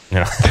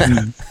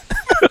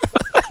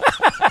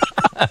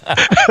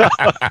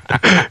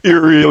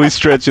 You're really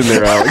stretching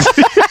there, Alex.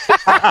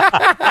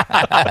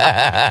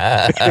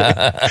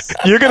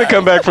 You're going to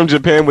come back from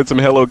Japan with some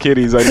Hello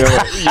Kitties, I know.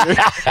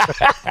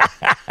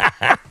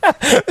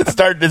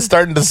 It's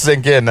starting to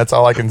sink in. That's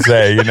all I can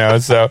say,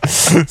 So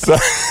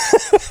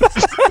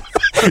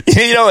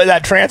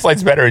that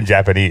translates better in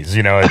Japanese,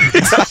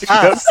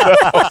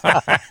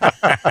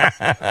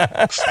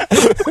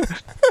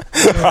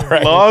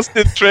 Right. Lost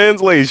in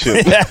translation.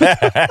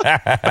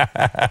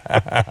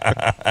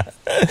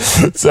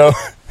 So,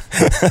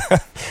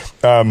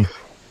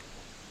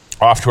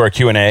 off to our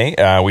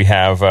Q&A.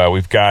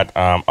 We've got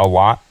a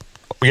lot.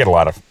 We got a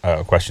lot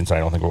of questions. I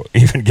don't think we'll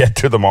even get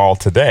to them all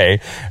today.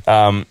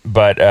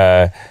 But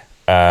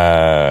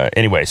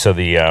anyway, so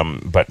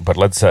but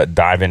let's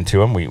dive into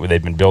them.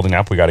 They've been building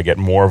up. We got to get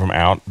more of them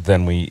out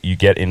than you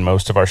get in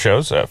most of our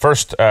shows.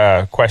 First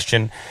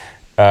question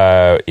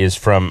is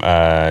from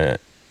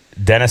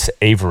Dennis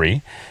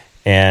Avery,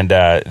 and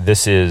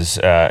this is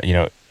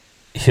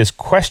his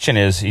question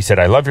is, he said,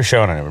 I love your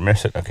show and I never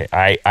miss it. Okay,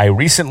 I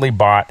recently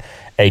bought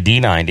a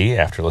D90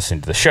 after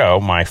listening to the show,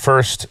 my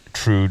first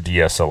true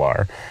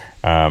DSLR,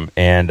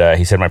 and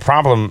he said my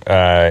problem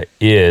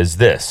is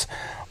this: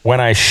 when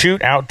I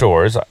shoot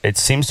outdoors, it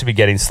seems to be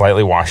getting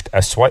slightly washed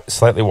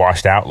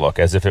out look,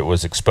 as if it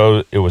was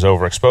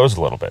overexposed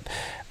a little bit.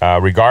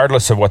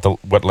 Regardless of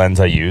what lens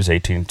I use,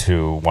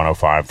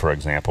 18-105 for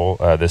example,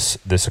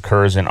 this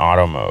occurs in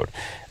auto mode.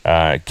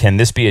 Can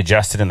this be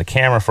adjusted in the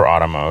camera for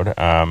auto mode?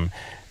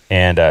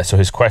 So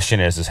his question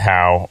is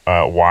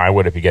why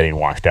would it be getting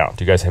washed out?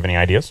 Do you guys have any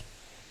ideas?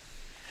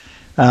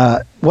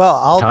 Well,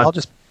 I'll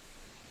just.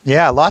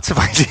 Yeah, lots of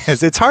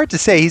ideas. It's hard to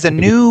say. He's a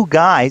new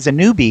guy. He's a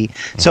newbie.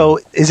 So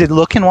is it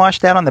looking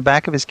washed out on the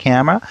back of his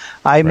camera?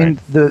 I mean,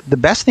 the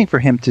best thing for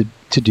him to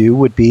do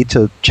would be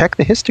to check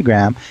the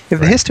histogram. If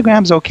the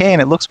histogram's okay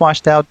and it looks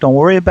washed out, don't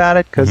worry about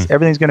it because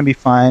everything's going to be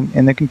fine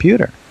in the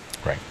computer.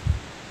 Right.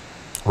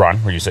 Ron,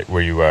 did we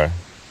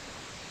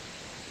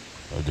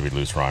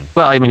lose Ron?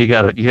 Well, I mean, you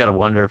gotta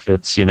wonder if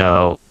it's,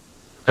 am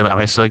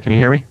I still, can you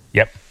hear me?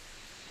 Yep.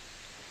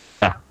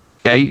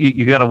 Yeah,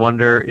 you got to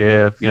wonder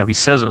if, he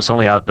says it's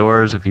only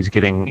outdoors, if he's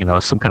getting,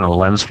 some kind of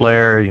lens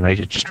flare, you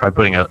should just try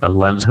putting a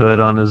lens hood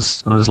on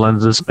his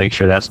lenses, make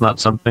sure that's not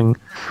something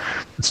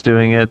that's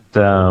doing it.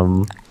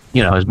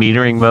 His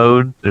metering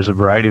mode, there's a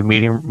variety of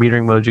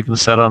metering modes you can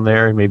set on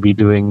there. He may be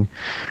doing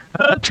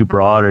too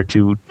broad or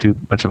too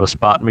much of a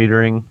spot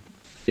metering.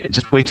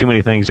 Just way too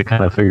many things to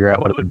kind of figure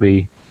out what it would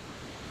be.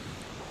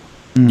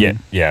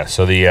 Yeah.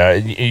 So the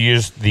other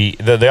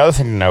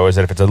thing to know is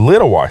that if it's a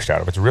little washed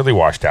out, if it's really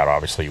washed out,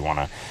 obviously you want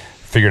to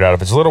figure it out.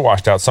 If it's a little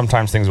washed out,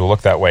 sometimes things will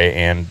look that way,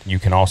 and you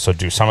can also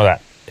do some of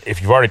that.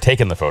 If you've already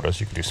taken the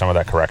photos, you can do some of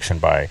that correction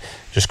by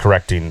just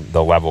correcting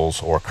the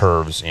levels or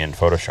curves in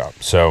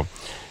Photoshop. So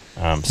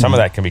some of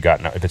that can be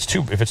gotten. If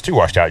it's too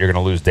washed out, you're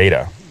going to lose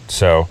data.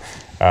 So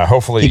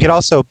hopefully you could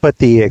also put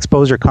the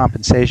exposure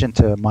compensation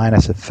to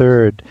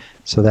 -1/3.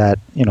 So that,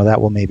 that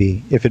will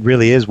maybe, if it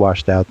really is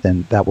washed out,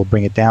 then that will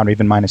bring it down, or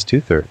even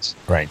 -2/3.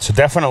 Right. So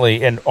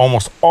definitely, and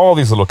almost all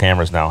these little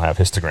cameras now have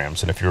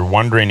histograms. And if you're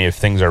wondering if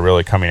things are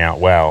really coming out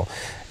well,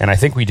 and I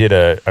think we did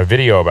a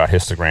video about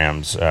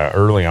histograms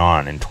early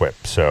on in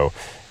TWIP. So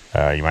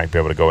you might be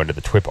able to go into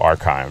the TWIP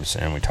archives,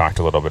 and we talked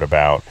a little bit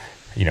about,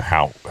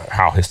 how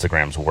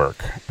histograms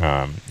work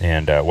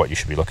and what you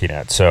should be looking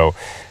at. So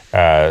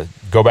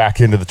go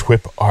back into the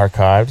TWIP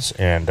archives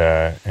and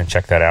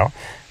check that out.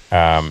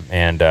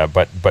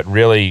 But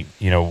really,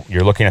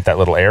 you're looking at that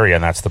little area,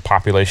 and that's the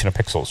population of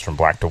pixels from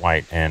black to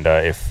white. And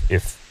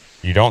if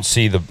you don't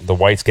see the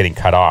whites getting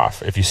cut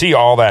off, if you see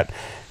all that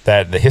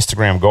the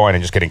histogram going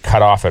and just getting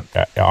cut off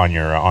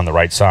on the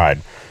right side,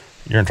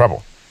 you're in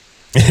trouble.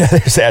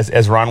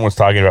 as Ron was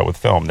talking about with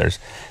film, there's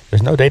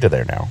no data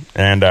there now,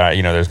 and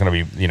there's going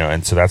to be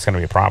and so that's going to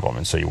be a problem.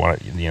 And so you want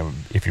to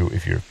if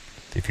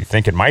you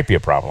think it might be a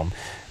problem,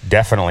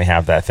 definitely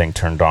have that thing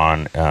turned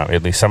on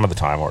at least some of the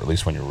time, or at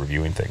least when you're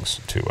reviewing things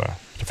to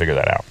figure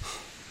that out.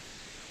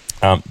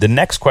 The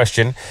next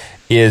question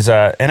is,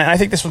 and I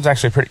think this one's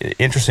actually a pretty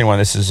interesting one.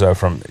 This is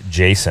from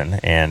Jason,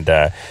 and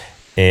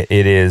it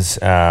is. He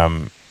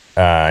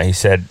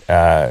said,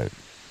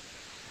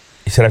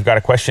 I've got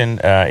a question.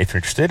 If you're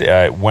interested,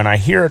 when I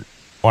hear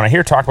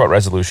talk about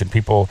resolution,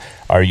 people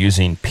are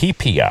using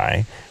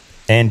PPI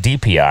and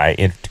DPI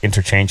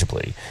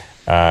interchangeably.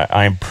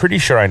 I'm pretty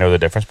sure I know the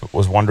difference, but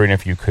was wondering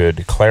if you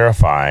could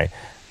clarify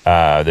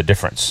the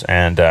difference.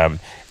 And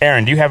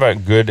Aaron, do you have a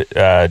good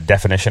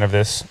definition of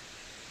this?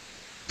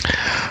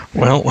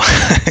 Well,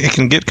 it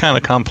can get kind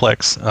of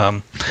complex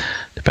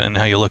depending on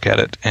how you look at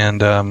it.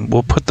 And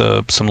we'll put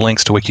some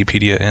links to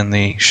Wikipedia in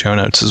the show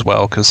notes as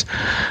well, because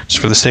just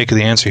for the sake of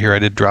the answer here, I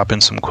did drop in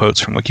some quotes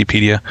from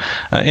Wikipedia.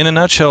 In a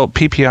nutshell,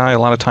 PPI a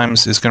lot of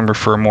times is going to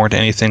refer more to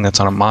anything that's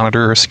on a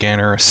monitor, a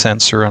scanner, a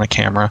sensor, on a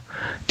camera.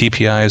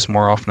 DPI is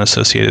more often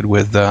associated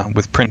with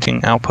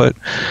printing output.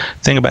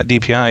 The thing about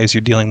DPI is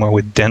you're dealing more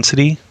with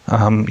density.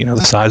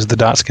 The size of the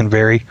dots can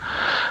vary.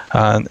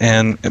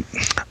 And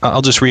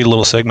I'll just read a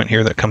little segment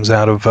here that comes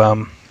out of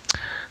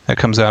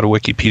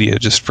Wikipedia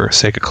just for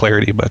sake of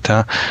clarity. But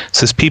it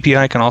says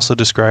PPI can also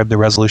describe the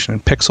resolution in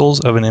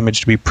pixels of an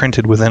image to be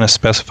printed within a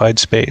specified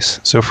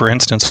space. So for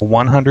instance, a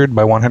 100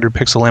 by 100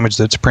 pixel image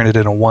that's printed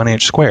in a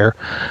 1-inch square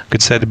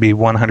could said to be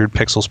 100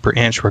 pixels per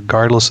inch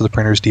regardless of the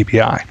printer's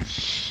DPI.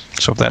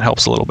 So if that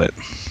helps a little bit.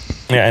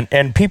 Yeah,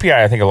 and PPI,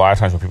 I think a lot of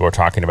times when people are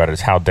talking about it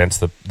is how dense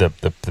the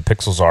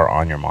pixels are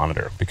on your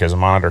monitor, because a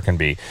monitor can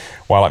be,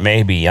 while it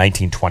may be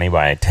 1920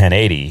 by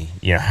 1080,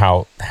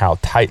 how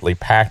tightly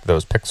packed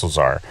those pixels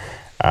are.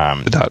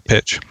 The dot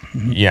pitch.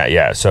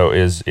 Yeah. So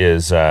makes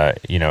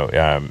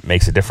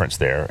a difference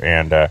there,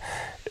 and I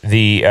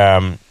think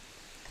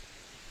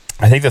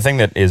the thing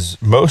that is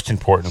most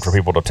important for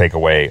people to take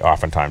away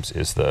oftentimes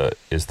is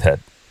that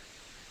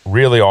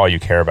really all you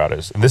care about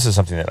is, and this is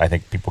something that I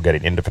think people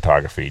getting into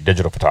photography,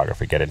 digital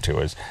photography, get into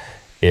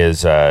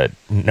is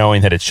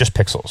knowing that it's just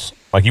pixels.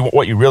 Like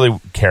what you really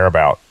care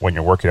about when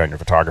you're working on your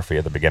photography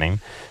at the beginning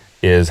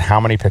is how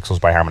many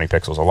pixels by how many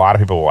pixels. A lot of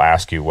people will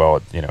ask you,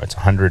 well, it's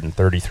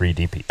 133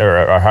 DP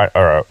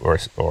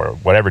or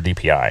whatever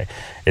DPI.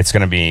 It's going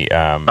to be.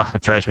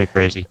 It drives me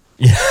crazy.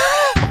 Yeah.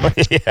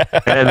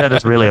 And that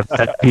is really a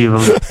pet peeve.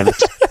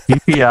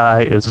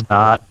 DPI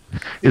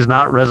is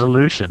not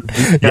resolution.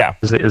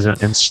 DPI is an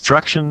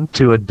instruction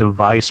to a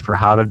device for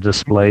how to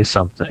display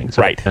something.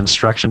 So right.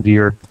 Instruction to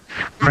your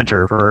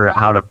printer for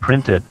how to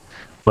print it.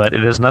 But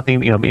it is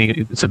nothing,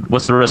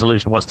 what's the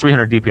resolution? What's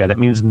 300 DPI? That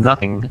means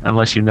nothing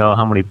unless you know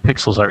how many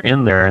pixels are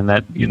in there, and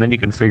then you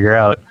can figure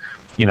out,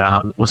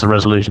 what's the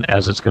resolution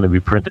as it's going to be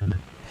printed.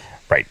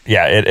 Right.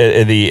 Yeah.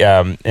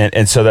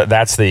 And so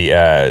that's the.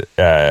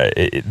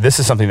 This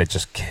is something that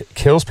just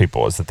kills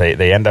people, is that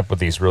they end up with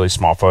these really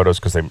small photos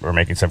because they were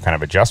making some kind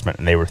of adjustment,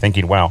 and they were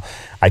thinking, well,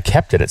 I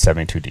kept it at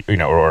 72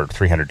 or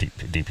 300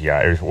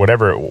 DPI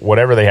or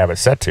whatever they have it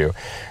set to.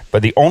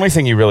 But the only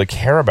thing you really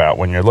care about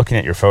when you're looking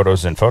at your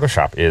photos in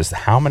Photoshop is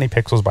how many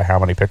pixels by how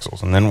many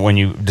pixels, and then when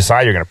you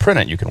decide you're going to print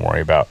it, you can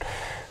worry about,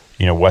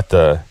 what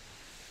the,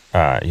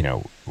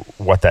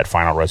 what that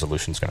final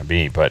resolution is going to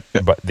be. But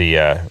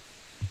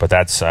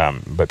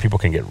people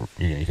can get,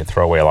 you can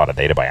throw away a lot of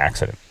data by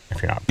accident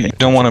if you're not. You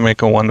don't want to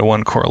make a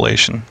one-to-one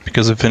correlation,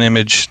 because if an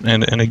image,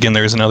 and again,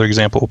 there's another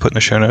example we'll put in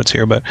the show notes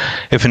here, but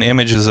if an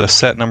image is a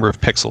set number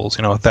of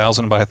pixels,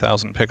 1,000 by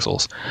 1,000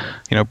 pixels,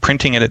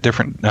 printing it at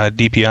different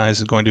DPIs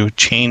is going to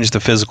change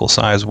the physical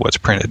size of what's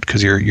printed,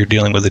 because you're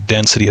dealing with the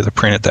density of the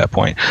print at that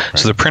point. Right.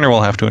 So the printer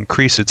will have to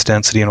increase its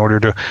density in order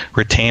to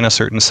retain a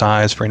certain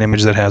size for an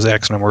image that has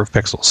X number of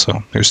pixels.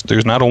 So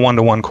there's not a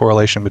one-to-one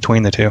correlation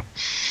between the two.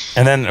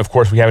 And then, of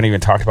course, we haven't even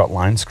talked about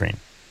line screen.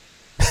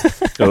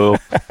 Oh,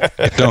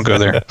 don't go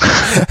there.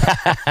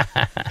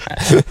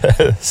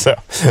 So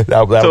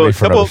a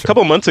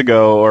couple months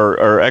ago,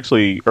 or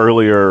actually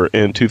earlier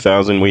in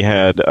 2000, we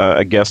had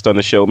a guest on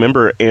the show.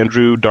 Remember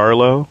Andrew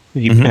Darlow?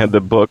 He had the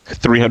book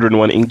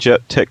 301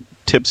 Inkjet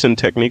Tips and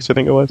Techniques, I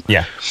think it was.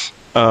 Yeah.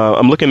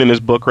 I'm looking in his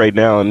book right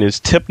now, and his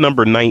tip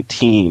number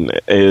 19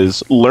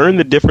 is learn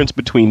the difference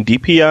between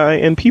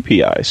DPI and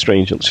PPI,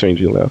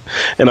 strangely enough.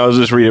 And I'll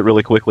just read it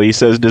really quickly. He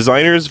says,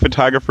 designers,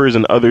 photographers,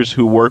 and others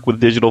who work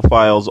with digital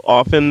files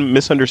often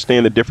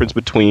misunderstand the difference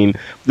between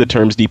the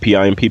terms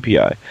DPI and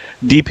PPI.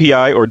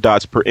 DPI, or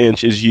dots per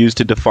inch, is used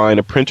to define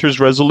a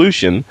printer's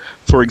resolution.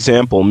 For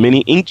example,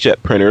 many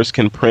inkjet printers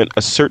can print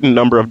a certain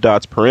number of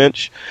dots per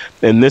inch,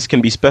 and this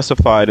can be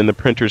specified in the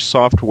printer's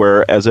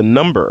software as a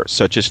number,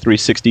 such as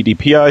 360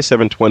 DPI,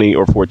 720,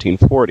 or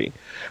 1440.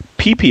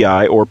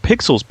 PPI, or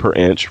pixels per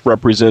inch,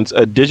 represents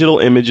a digital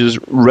image's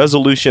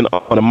resolution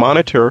on a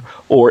monitor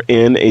or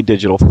in a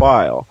digital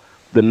file.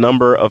 The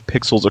number of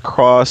pixels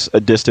across a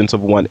distance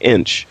of 1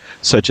 inch,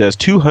 such as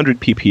 200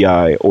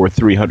 PPI or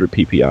 300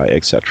 PPI,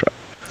 etc.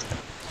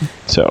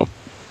 So,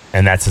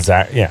 And that's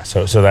exactly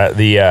So that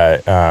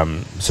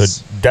so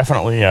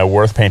definitely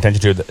worth paying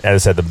attention to. As I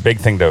said, the big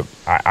thing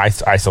I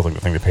still think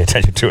the thing to pay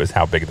attention to is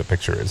how big the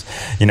picture is.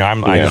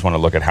 I just want to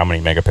look at how many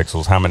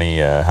megapixels, how many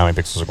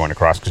pixels are going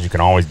across, because you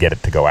can always get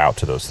it to go out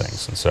to those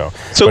things. And so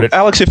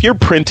Alex, if you're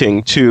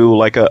printing to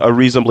like a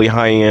reasonably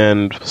high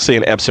end, say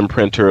an Epson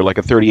printer, like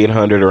a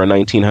 3800 or a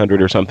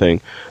 1900 or something,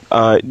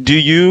 do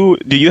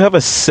you have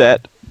a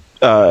set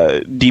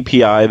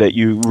DPI that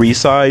you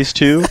resize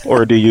to,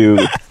 or do you?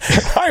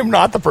 I'm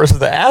not the person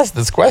to ask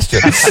this question.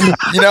 Okay,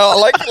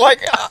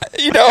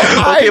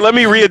 let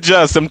me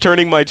readjust. I'm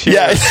turning my chair.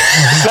 Yeah.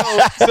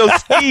 So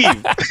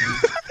Steve.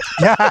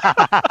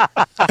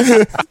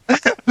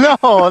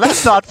 No,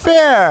 that's not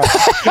fair.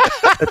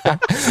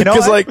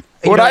 Because go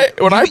ahead.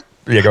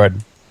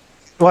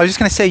 Well, I was just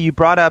going to say, you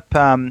brought up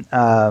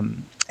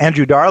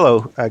Andrew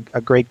Darlow,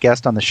 a great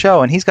guest on the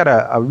show, and he's got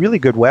a really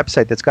good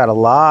website that's got a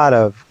lot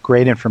of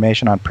great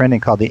information on printing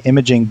called the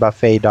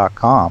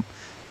imagingbuffet.com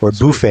or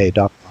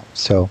buffet.com.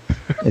 So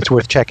it's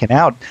worth checking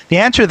out. The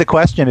answer to the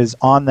question is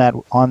on that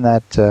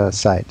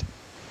site.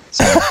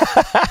 So.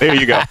 There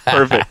you go.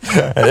 Perfect.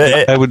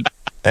 I would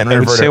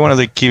say one of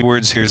the key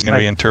words here is going to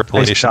be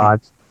interpolation.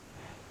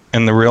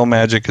 And the real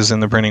magic is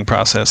in the printing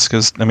process,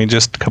 because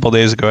just a couple of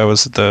days ago I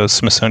was at the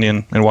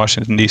Smithsonian in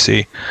Washington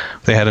D.C.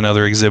 They had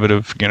another exhibit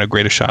of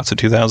greatest shots of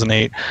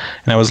 2008,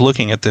 and I was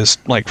looking at this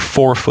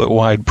 4-foot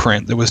wide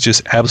print that was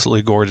just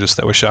absolutely gorgeous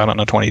that was shot on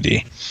a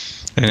 20D.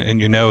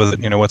 And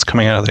that what's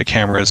coming out of the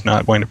camera is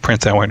not going to print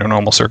that way under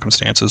normal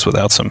circumstances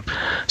without some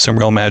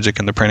real magic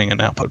in the printing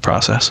and output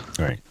process.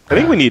 Right. I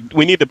think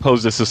we need to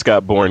pose this to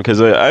Scott Bourne, because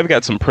I've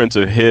got some prints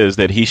of his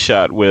that he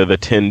shot with a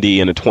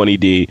 10D and a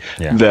 20D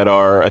that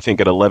are, I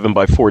think, at 11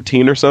 by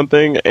 14 or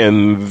something,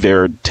 and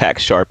they're tack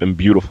sharp and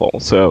beautiful.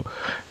 So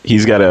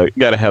he's got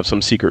to have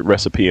some secret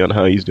recipe on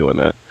how he's doing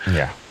that.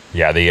 Yeah.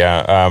 Yeah,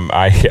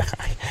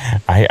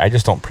 I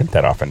just don't print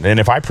that often, and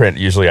if I print,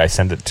 usually I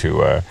send it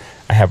to.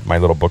 I have my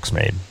little books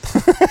made.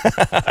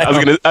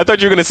 I thought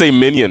you were gonna say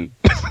Minion.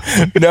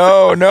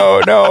 No.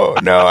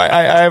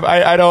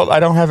 I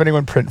don't have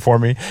anyone print for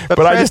me, but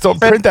I just don't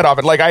print that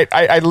often.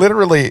 I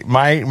literally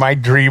my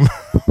dream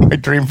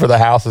for the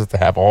house is to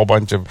have a whole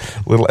bunch of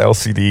little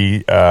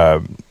LCD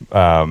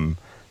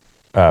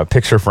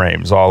picture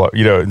frames,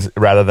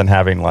 rather than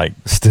having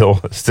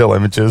still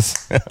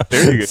images.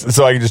 There you go.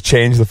 So I can just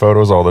change the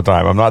photos all the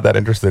time. I'm not that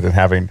interested in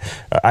having.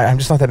 I'm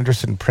just not that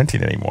interested in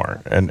printing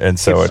anymore, and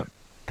so it.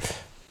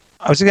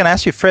 I was going to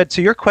ask you, Fred. So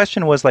your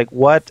question was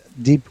what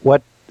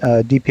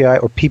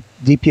DPI or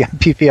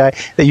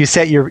PPI that you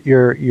set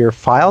your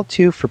file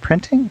to for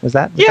printing? Was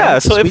that?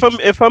 So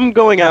if I'm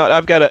going out,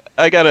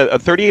 I got a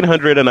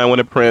 3800 and I want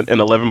to print an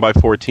 11 by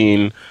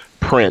 14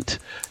 print.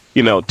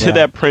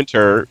 That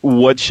printer,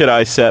 what should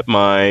I set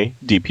my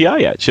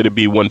DPI at? Should it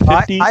be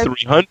 150,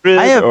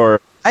 300,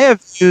 or? I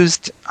have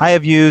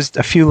used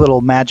a few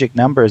little magic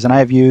numbers, and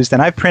I've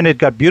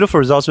got beautiful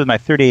results with my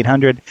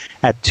 3800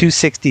 at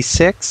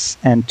 266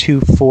 and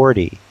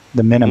 240,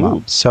 the minimum.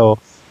 Ooh. So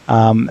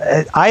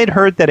I had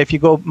heard that if you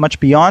go much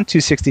beyond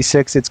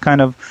 266, it's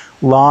kind of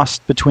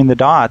lost between the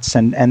dots,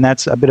 and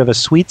that's a bit of a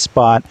sweet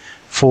spot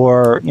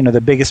for the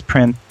biggest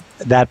print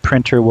that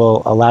printer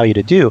will allow you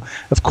to do.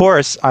 Of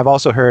course, I've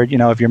also heard,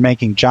 if you're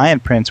making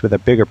giant prints with a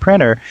bigger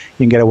printer, you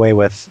can get away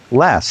with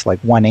less,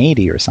 like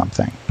 180 or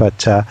something.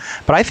 But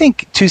I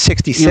think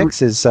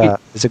 266 is a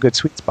good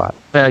sweet spot.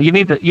 You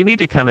need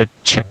to kind of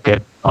check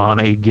it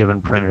on a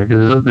given printer,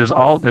 because there's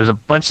a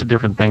bunch of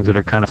different things that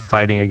are kind of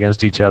fighting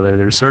against each other.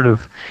 There's sort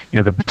of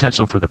the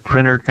potential for the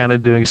printer kind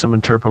of doing some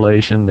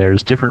interpolation.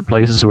 There's different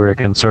places where it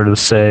can sort of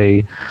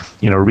say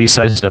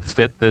resize to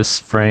fit this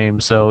frame.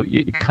 So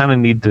you kind of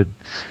need to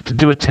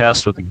do a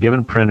test with a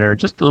given printer,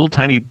 just little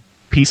tiny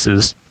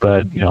pieces,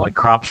 but like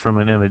crops from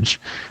an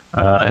image,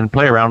 and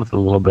play around with it a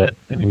little bit,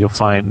 and you'll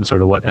find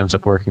sort of what ends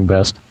up working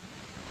best.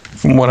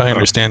 From what I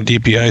understand,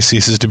 DPI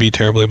ceases to be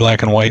terribly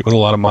black and white with a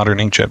lot of modern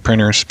inkjet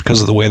printers because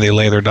of the way they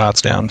lay their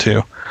dots down,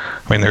 too.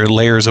 There are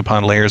layers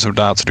upon layers of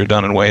dots that are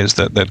done in ways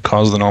that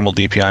cause the normal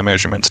DPI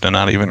measurements to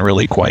not even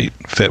really quite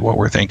fit what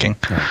we're thinking.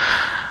 Right.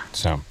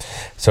 So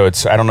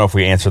it's, I don't know if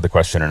we answered the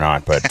question or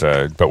not,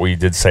 but we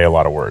did say a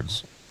lot of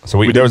words. So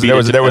there was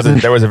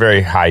a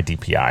very high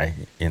DPI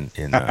in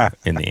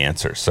the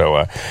answer.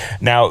 So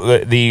now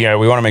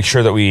we want to make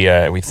sure that we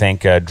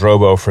thank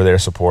Drobo for their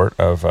support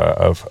of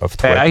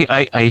Twit.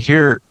 I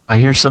hear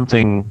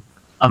something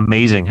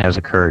amazing has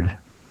occurred.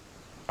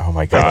 Oh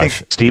my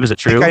gosh, Steve, is it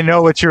true? I think I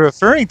know what you're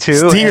referring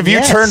to. Steve, have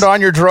you turned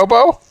on your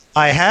Drobo?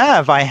 I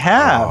have.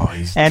 Oh,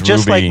 and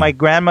just like my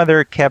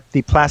grandmother kept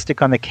the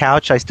plastic on the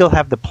couch, I still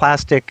have the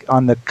plastic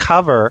on the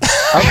cover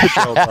of the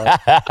Drobo.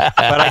 But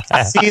I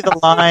can see the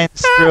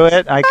lines through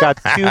it. I got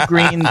two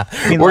green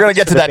we're going to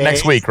get to that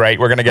next week, right?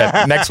 We're going to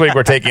get next week.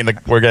 We're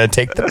going to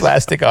take the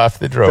plastic off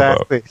the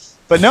Drobo. Exactly.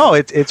 But no,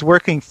 it's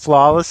working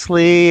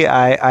flawlessly.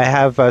 I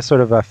have a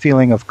sort of a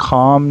feeling of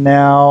calm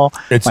now.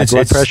 My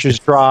blood pressure's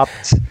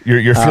dropped.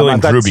 You're feeling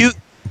droopy.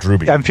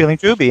 I'm feeling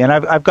droopy, and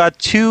I've got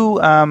two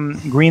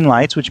green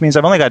lights, which means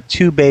I've only got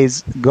two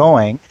bays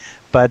going,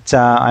 but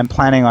I'm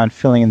planning on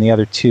filling in the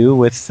other 2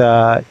 with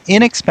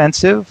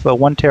inexpensive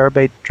 1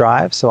 terabyte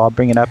drive. So I'll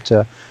bring it up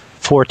to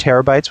 4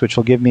 terabytes, which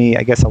will give me,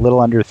 I guess, a little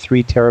under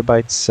 3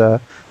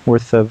 terabytes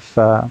worth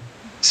of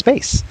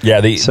space.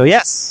 Yeah. So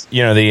yes,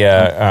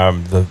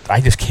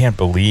 I just can't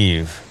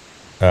believe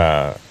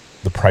the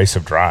price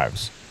of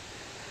drives.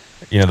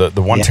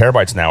 The 1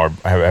 terabytes now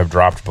have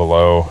dropped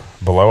below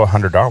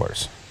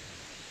 $100.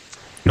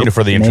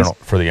 For the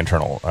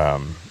internal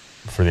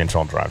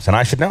drives. And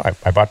I should know.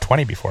 I bought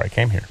 20 before I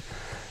came here,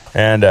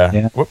 and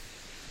it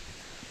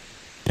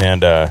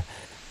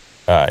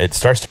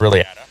starts to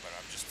really add up. But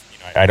I'm just,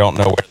 I don't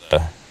know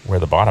where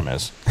the bottom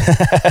is.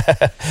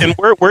 And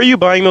where are you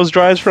buying those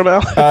drives from,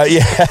 Al?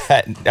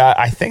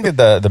 I think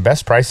that the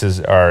best prices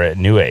are at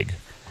Newegg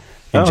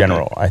in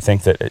general. I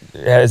think that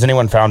has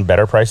anyone found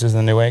better prices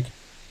than Newegg?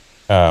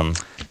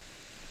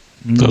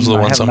 Those are the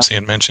ones I'm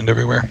seeing mentioned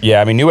everywhere.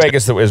 Yeah, I mean, Newegg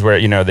is where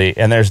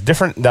and there's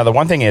different. Now, the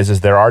one thing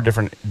is there are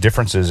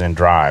differences in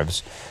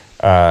drives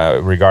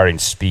regarding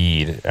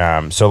speed.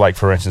 So, like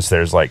for instance,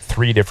 there's like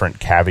 3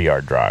 different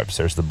Caviar drives.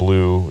 There's the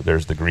blue,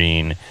 there's the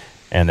green,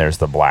 and there's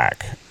the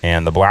black.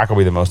 And the black will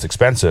be the most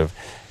expensive,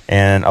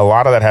 and a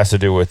lot of that has to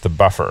do with the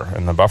buffer.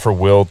 And the buffer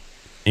will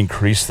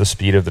increase the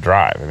speed of the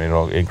drive. I mean,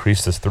 it'll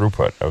increase this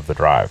throughput of the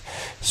drive.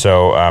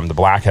 So the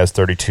black has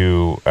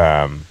 32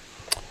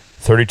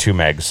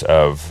 megs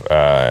of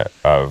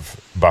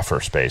buffer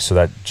space, so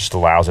that just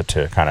allows it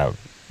to kind of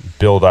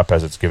build up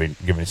as it's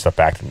giving stuff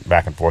back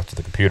and forth to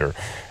the computer.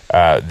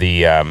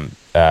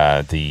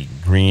 The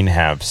green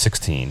have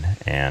 16,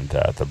 and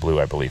the blue,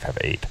 I believe, have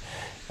 8.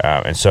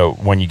 And so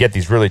when you get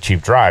these really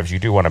cheap drives, you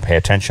do want to pay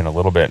attention a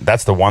little bit.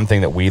 That's the one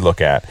thing that we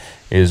look at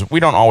is we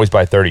don't always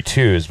buy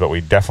 32s, but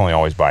we definitely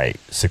always buy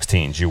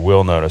 16s. You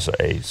will notice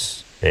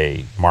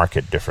a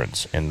market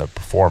difference in the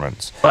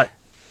performance. But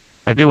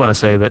I do want to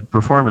say that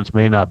performance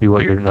may not be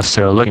what you're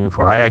necessarily looking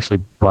for. I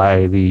actually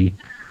buy the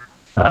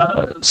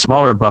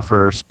smaller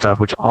buffer stuff,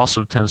 which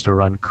also tends to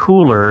run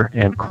cooler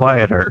and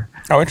quieter.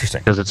 Oh, interesting.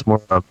 Because it's more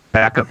of a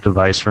backup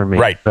device for me.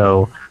 Right.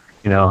 So,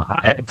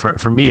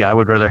 for me, I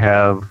would rather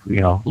have,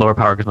 lower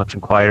power consumption,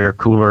 quieter,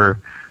 cooler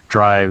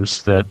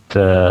drives that,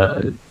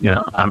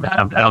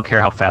 I don't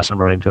care how fast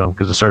I'm running to them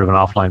because it's sort of an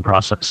offline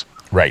process.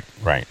 Right.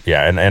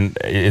 Yeah, and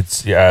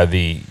it's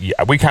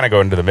we kind of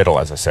go into the middle,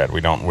 as I said.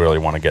 We don't really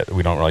get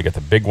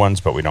the big ones,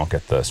 but we don't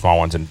get the small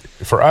ones. And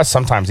for us,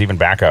 sometimes even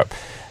backup,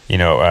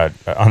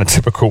 on a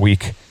typical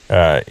week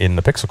in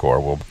the Pixel Core,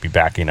 we'll be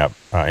backing up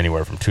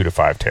anywhere from 2 to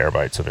 5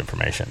 terabytes of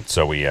information.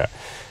 So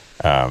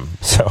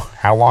so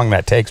how long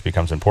that takes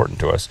becomes important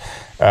to us.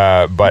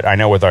 But I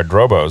know with our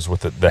Drobos,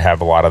 they have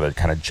a lot of the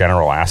kind of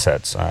general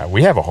assets.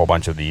 We have a whole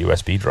bunch of the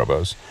USB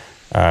Drobos,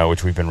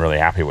 which we've been really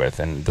happy with,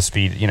 and the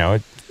speed,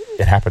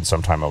 it happens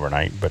sometime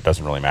overnight, but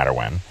doesn't really matter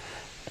when.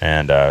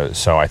 And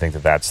so I think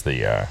that's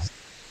the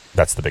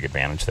big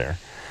advantage there.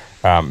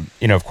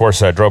 Of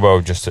course,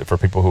 Drobo, just for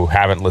people who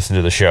haven't listened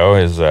to the show,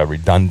 is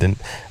redundant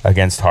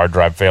against hard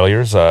drive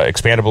failures.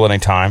 Expandable at any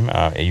time.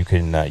 You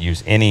can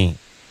use any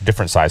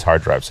different size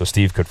hard drive. So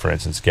Steve could, for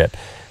instance, get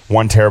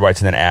 1 terabyte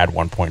and then add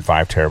 1.5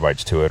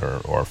 terabytes to it,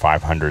 or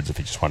 500s if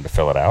he just wanted to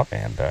fill it out,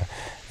 and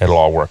it'll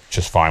all work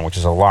just fine, which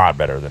is a lot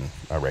better than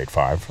a RAID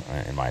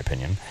 5, in my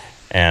opinion.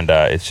 And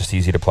it's just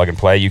easy to plug and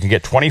play. You can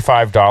get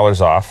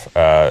 $25 off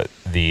the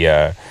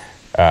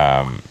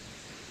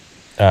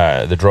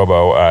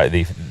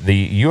Drobo.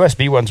 The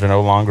USB ones are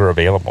no longer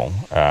available,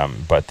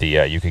 but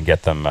you can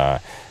get them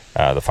the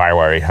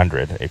FireWire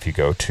 800 if you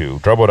go to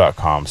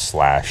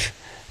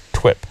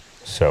drobo.com/TWIP.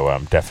 So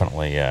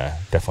definitely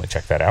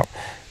check that out.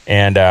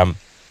 And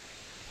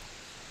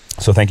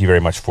so thank you very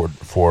much for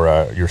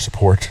your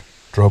support,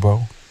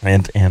 Drobo,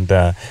 and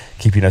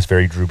keeping us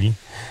very droopy.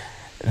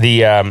 We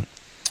have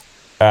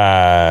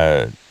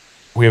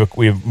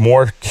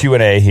more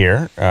Q&A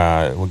here.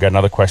 We've got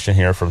another question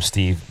here from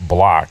Steve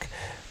Block.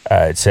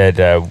 It said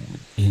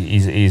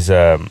he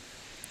said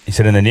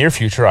in the near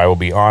future I will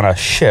be on a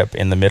ship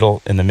in the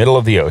middle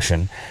of the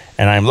ocean,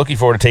 and I'm looking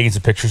forward to taking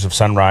some pictures of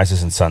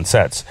sunrises and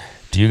sunsets.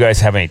 Do you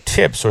guys have any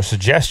tips or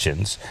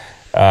suggestions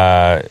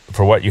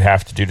for what you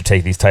have to do to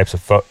take these types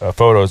of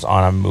photos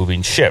on a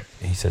moving ship?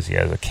 He says he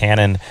has a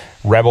Canon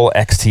Rebel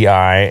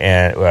XTI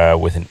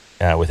and with an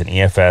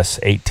EFS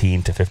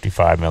 18 to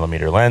 55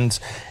 millimeter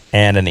lens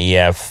and an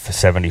EF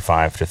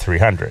 75 to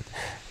 300.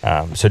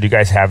 So do you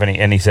guys have any?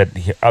 And he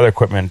said other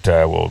equipment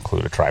will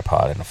include a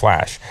tripod and a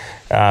flash.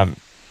 Do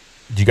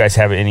you guys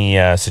have any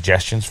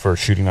suggestions for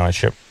shooting on a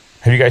ship?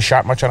 Have you guys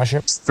shot much on a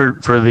ship?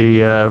 For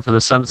the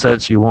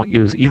sunsets, you won't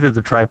use either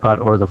the tripod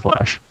or the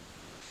flash.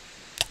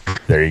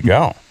 There you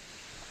go.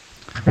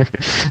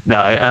 No,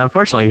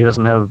 unfortunately, he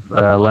doesn't have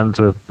a lens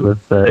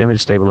with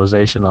image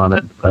stabilization on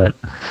it. But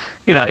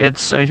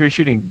if you're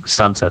shooting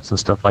sunsets and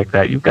stuff like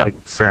that, you've got a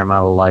fair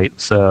amount of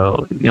light.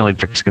 So the only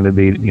trick is going to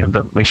be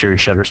make sure your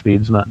shutter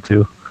speed's not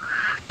too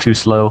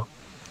slow.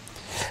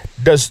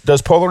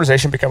 Does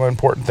polarization become an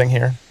important thing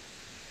here?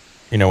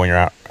 When you're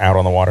out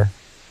on the water.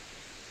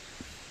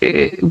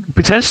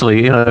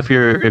 Potentially, if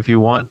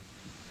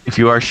if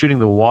you are shooting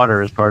the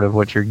water as part of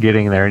what you're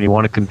getting there, and you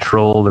want to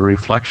control the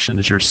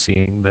reflections you're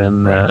seeing,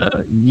 then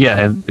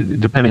and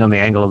depending on the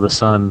angle of the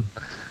sun,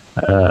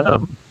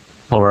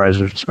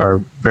 polarizers are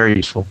very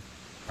useful.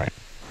 Right.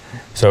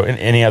 So,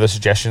 any other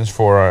suggestions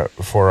for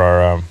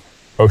our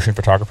ocean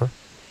photographer?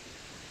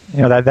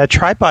 That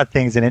tripod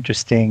thing is an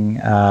interesting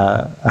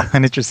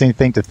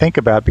thing to think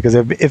about, because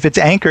if it's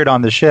anchored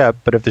on the ship,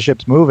 but if the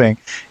ship's moving,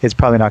 it's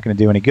probably not going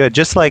to do any good.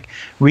 Just like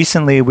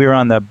recently we were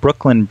on the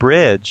Brooklyn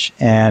Bridge,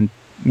 and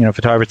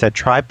photographers had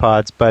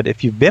tripods, but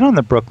if you've been on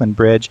the Brooklyn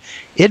Bridge,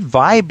 it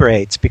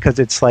vibrates because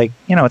it's like,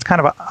 it's kind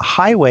of a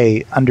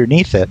highway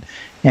underneath it.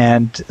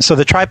 And so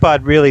the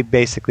tripod really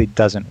basically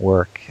doesn't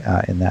work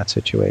in that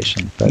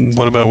situation. But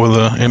what about with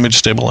an image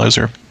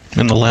stabilizer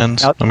in the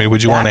lens? I mean,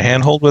 would you want a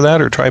handhold with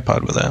that or a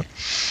tripod with that?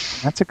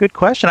 That's a good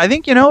question. I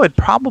think, it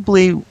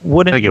probably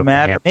wouldn't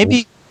matter.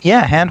 Maybe,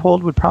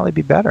 handhold would probably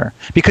be better,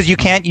 because you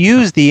can't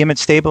use the image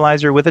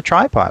stabilizer with a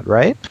tripod,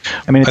 right?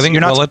 I mean, I think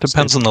it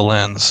depends on the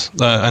lens.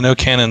 I know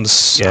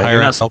Canon's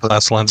higher end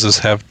class lenses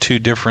have two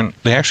different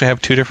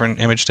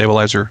image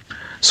stabilizer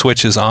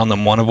switches on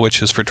them, one of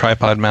which is for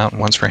tripod mount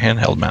and one's for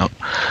handheld mount.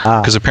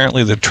 Because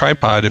apparently the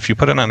tripod, if you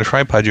put it on a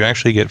tripod, you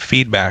actually get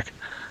feedback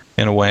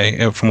in a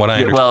way, from what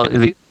I understand.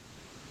 Well,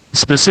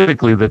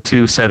 specifically, the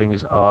two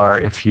settings are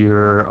if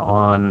you're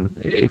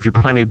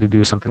planning to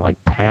do something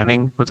like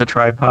panning with a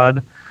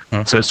tripod,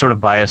 so it sort of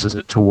biases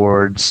it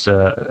towards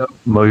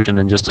motion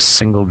in just a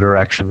single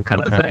direction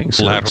kind of thing.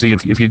 So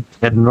if you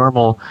had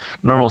normal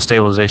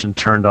stabilization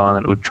turned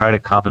on, it would try to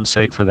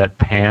compensate for that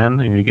pan,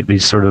 and you get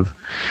these sort of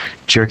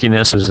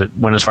jerkiness as it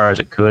went as far as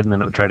it could, and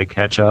then it would try to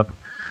catch up.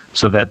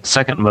 So that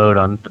second mode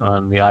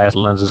on the IS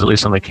lenses, at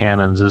least on the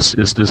Canons,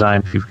 is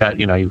designed. If you've got a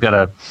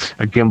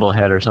gimbal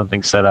head or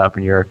something set up,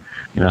 and you're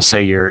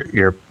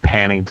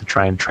panning to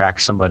try and track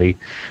somebody,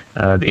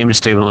 the image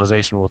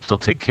stabilization will still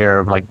take care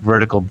of like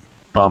vertical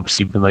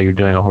bumps, even though you're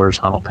doing a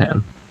horizontal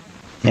pan.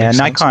 Yeah,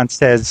 Nikon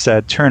says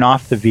turn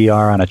off the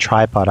VR on a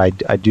tripod. I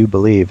do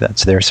believe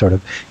that's their sort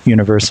of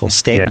universal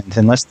statement,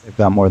 unless they've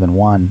got more than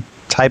one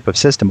type of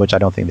system, which I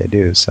don't think they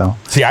do. So,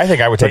 see, I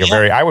think I would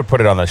I would put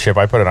it on the ship.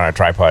 I put it on a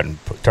tripod and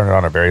turn it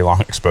on a very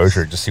long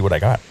exposure and just see what I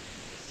got.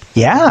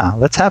 Yeah,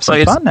 let's have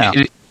some fun now.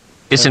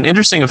 It's an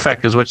interesting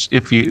effect, because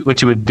what you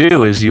would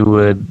do is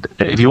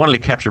if you wanted to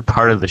capture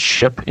part of the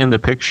ship in the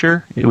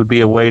picture, it would be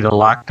a way to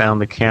lock down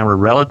the camera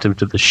relative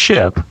to the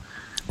ship,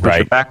 but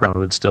the background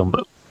would still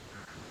move,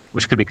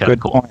 which could be kind of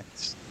cool.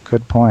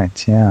 Good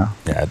point. Yeah.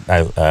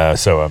 Yeah.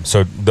 So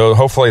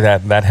hopefully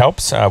that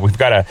helps. We've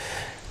got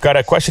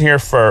a question here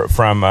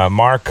from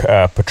Mark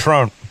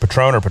Patroni.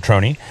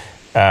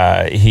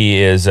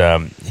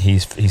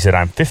 He said,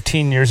 I'm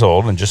 15 years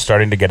old and just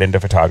starting to get into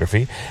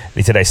photography.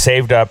 He said, I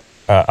saved up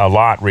a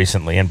lot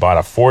recently and bought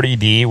a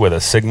 40D with a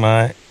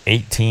Sigma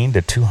 18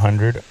 to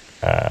 200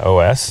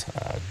 OS.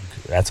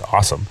 That's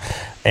awesome.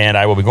 And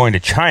I will be going to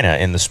China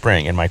in the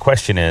spring. And my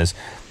question is,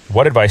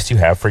 what advice do you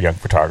have for young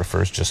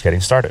photographers just getting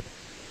started?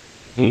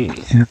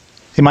 Yeah.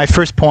 My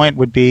first point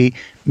would be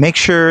make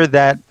sure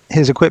that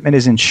his equipment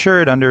is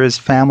insured under his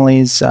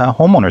family's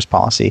homeowner's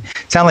policy.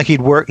 It sounded like he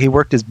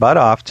worked his butt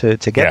off to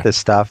get this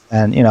stuff,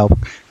 and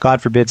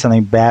God forbid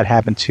something bad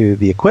happened to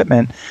the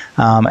equipment.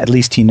 At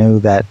least he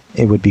knew that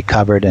it would be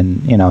covered,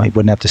 and he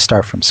wouldn't have to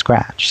start from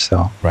scratch.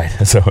 So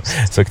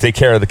so take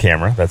care of the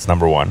camera. That's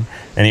number one.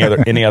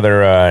 Any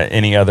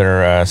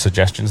other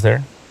suggestions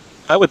there?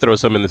 I would throw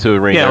some into the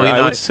ring.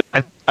 Yeah,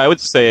 I would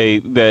say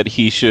that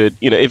he should,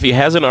 if he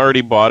hasn't already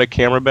bought a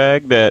camera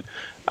bag, that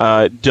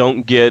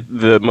don't get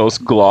the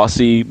most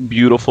glossy,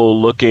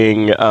 beautiful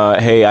looking,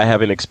 hey, I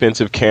have an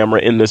expensive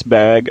camera in this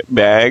bag.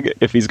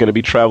 If he's going to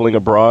be traveling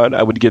abroad,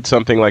 I would get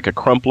something like a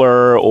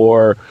crumpler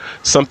or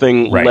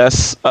something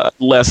less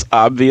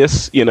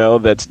obvious,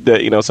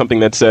 something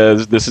that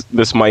says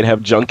this might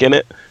have junk in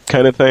it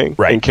kind of thing,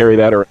 and carry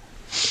that around.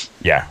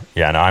 Yeah.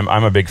 No,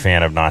 I'm a big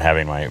fan of not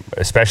having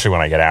especially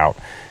when I get out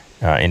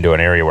into an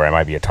area where I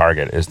might be a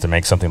target, is to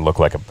make something look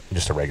like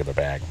just a regular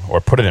bag, or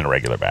put it in a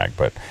regular bag.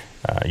 But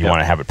you want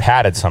to have it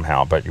padded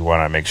somehow, but you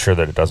want to make sure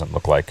that it doesn't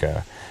look like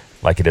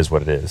it is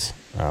what it is.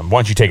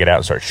 Once you take it out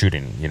and start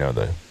shooting,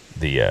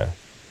 the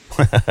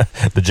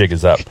jig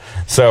is up.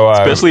 So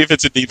especially if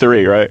it's a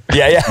D3, right?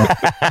 Yeah.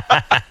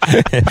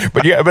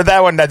 but that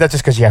one, that's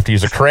just because you have to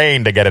use a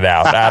crane to get it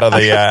out of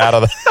the.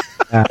 Yeah.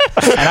 And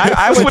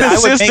I would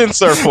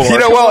assistants are for.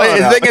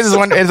 The thing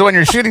is when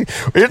you're shooting.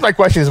 Here's my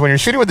question: is when you're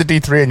shooting with the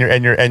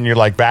D3 and you're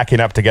like backing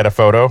up to get a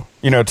photo,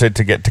 to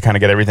kind of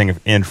get everything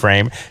in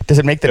frame. Does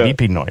it make the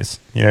beeping noise?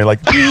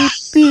 Like beep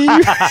beep.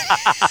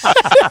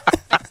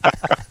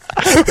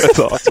 That's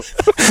awesome.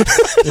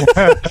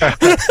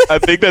 I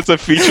think that's a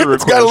feature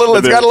request. It's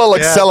got a little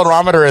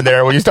accelerometer in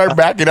there. When you start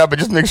backing up, and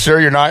just make sure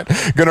you're not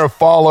gonna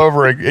fall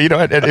over.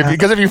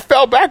 Because if you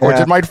fell backwards,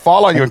 it might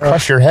fall on you and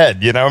crush your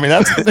head.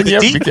 That's the thing you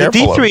have to be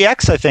careful of. The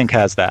D3X, I think,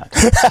 has that.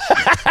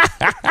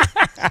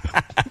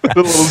 The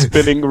little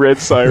spinning red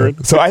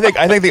siren. So I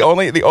think the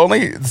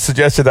only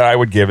suggestion that I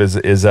would give is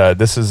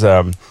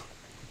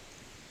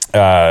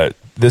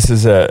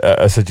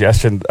a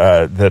suggestion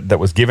that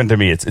was given to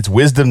me. It's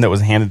wisdom that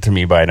was handed to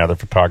me by another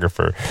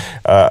photographer.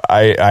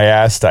 I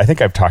asked. I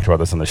think I've talked about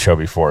this on the show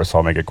before, so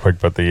I'll make it quick.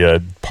 But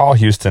Paul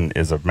Houston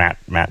is a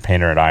matte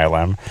painter at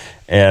ILM,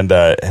 and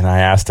I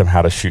asked him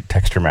how to shoot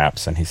texture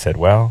maps, and he said,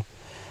 "Well,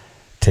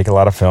 take a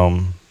lot of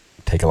film,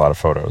 take a lot of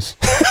photos."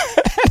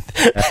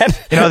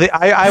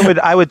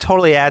 I would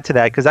totally add to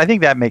that, because I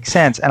think that makes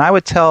sense. And I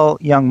would tell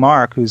young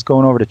Mark, who's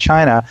going over to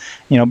China,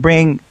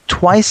 bring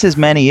twice as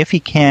many, if he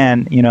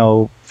can,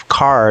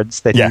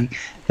 cards that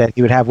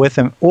he would have with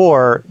him,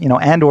 or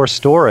or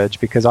storage,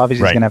 because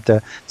obviously he's going to have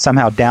to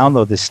somehow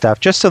download this stuff,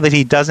 just so that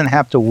he doesn't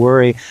have to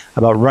worry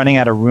about running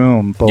out of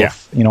room,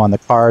 both on the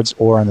cards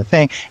or on the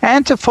thing,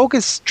 and to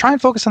try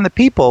and focus on the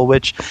people,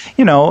 which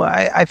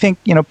I think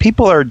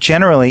people are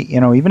generally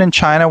even in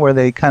China, where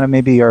they kind of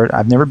maybe are,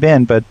 I've never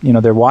been, but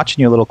they're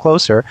watching you a little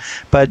closer,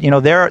 but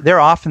they're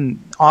often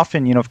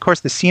of course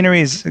the scenery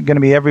is going to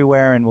be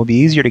everywhere and will be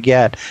easier to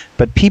get,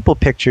 but people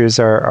pictures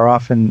are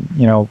often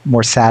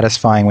more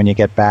satisfying when you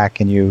get back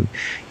and you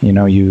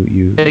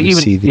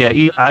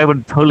see I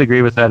would totally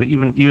agree with that.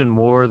 Even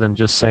more than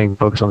just saying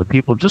focus on the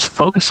people, just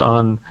focus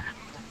on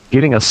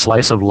getting a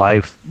slice of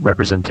life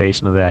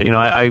representation of that.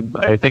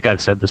 I think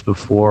I've said this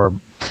before,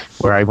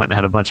 where I went and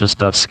had a bunch of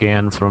stuff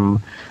scanned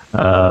from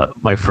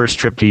my first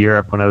trip to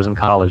Europe when I was in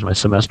college, my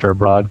semester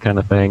abroad kind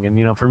of thing.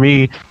 And for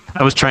me,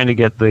 I was trying to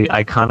get the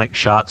iconic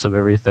shots of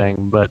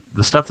everything, but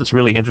the stuff that's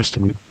really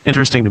interesting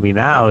to me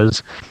now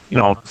is,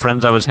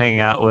 friends I was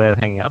hanging out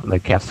in the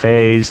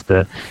cafes,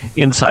 the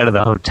inside of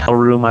the hotel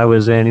room I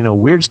was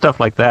in, weird stuff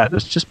like that.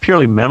 It's just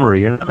purely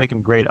memory. You're not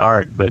making great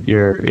art, but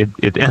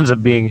it ends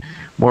up being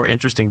more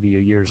interesting to you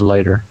years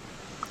later.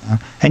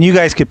 And you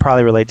guys could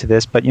probably relate to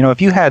this, but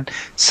if you had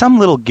some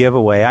little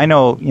giveaway, I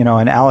know,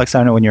 and Alex,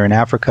 I know when you're in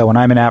Africa, when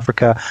I'm in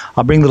Africa,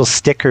 I'll bring little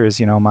stickers.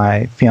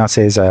 My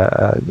fiance is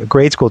a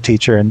grade school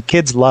teacher, and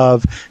kids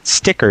love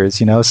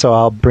stickers, so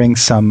I'll bring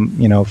some,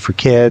 for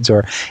kids,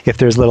 or if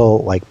there's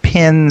little like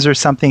pins or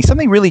something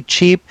really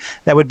cheap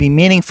that would be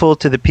meaningful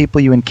to the people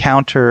you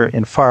encounter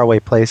in faraway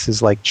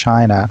places like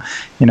China,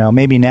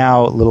 maybe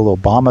now little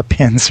Obama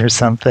pins or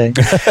something,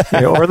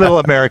 or little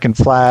American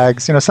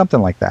flags,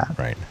 something like that.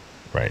 Right.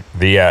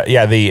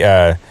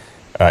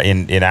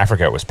 In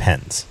Africa it was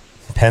pens.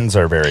 Pens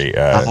are very it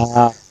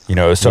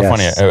was so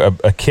funny.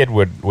 A kid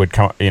would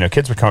come.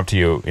 Kids would come up to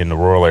you in the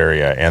rural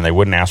area, and they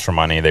wouldn't ask for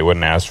money. They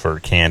wouldn't ask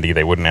for candy.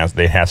 They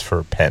ask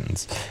for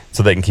pens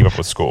so they can keep up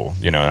with school.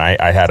 And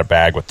I had a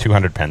bag with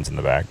 200 pens in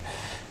the bag,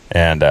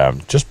 and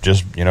just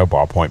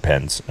ballpoint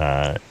pens,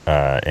 and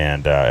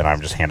I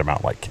would just hand them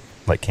out like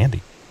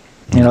candy.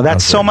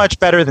 That's so much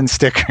better than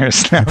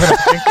stickers. Now that I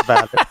think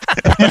about it,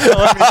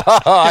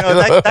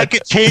 that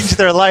could change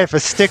their life. A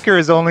sticker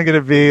is only going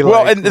to be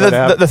and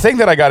the thing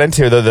that I got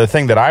into, the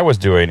thing that I was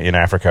doing in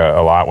Africa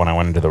a lot when I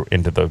went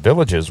into the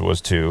villages,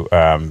 was to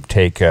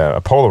take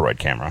a Polaroid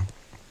camera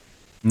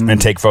and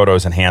take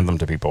photos and hand them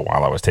to people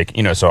while I was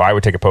taking. So I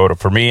would take a photo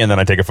for me, and then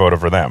I take a photo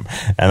for them,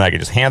 and I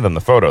could just hand them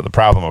the photo. The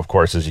problem, of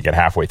course, is you get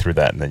halfway through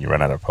that, and then you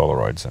run out of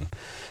Polaroids, and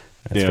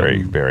it's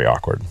very, very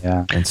awkward.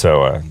 Yeah. And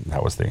so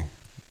that was the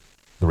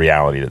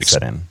reality that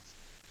set in.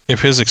 If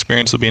his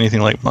experience will be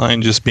anything like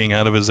mine, just being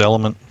out of his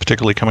element,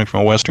 particularly coming from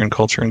a Western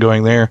culture and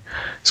going there,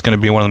 it's going to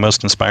be one of the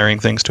most inspiring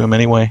things to him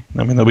anyway.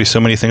 I mean, there'll be so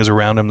many things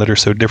around him that are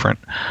so different.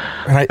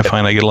 I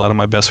find I get a lot of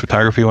my best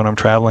photography when I'm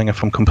traveling,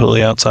 if I'm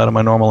completely outside of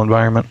my normal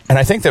environment. And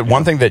I think that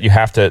one thing that you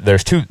have to,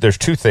 there's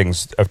two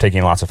things of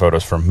taking lots of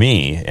photos, for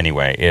me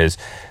anyway, is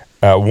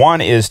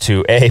one is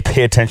to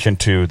pay attention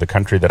to the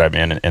country that I'm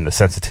in and the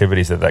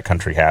sensitivities that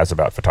country has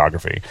about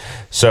photography.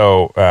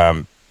 So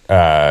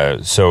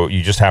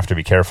you just have to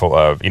be careful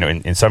of,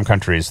 in some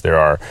countries there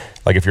are,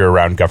 like if you're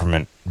around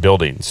government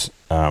buildings,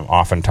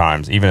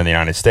 oftentimes, even in the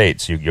United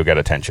States, you'll get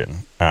attention.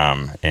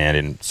 And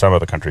in some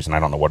other countries, and I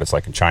don't know what it's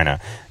like in China,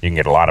 you can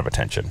get a lot of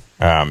attention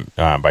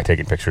by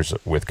taking pictures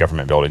with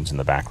government buildings in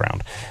the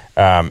background,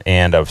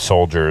 and of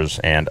soldiers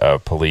and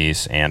of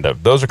police, and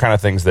of those are kind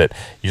of things that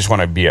you just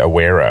want to be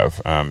aware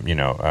of.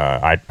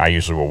 I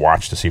usually will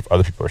watch to see if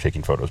other people are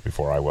taking photos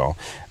before I will.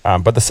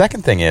 But the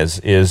second thing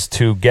is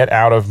to get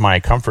out of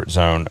my comfort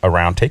zone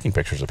around taking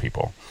pictures of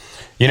people.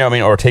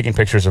 Or taking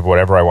pictures of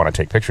whatever I want to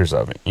take pictures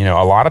of.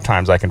 A lot of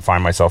times I can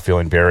find myself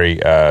feeling very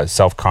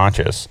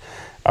self-conscious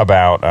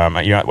about, I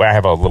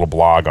have a little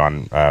blog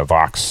on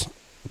Vox,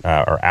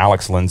 or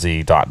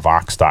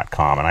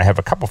alexlindsay.vox.com, and I have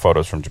a couple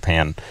photos from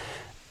Japan,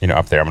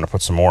 up there. I'm going to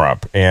put some more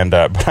up. And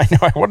but I know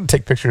I want to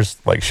take pictures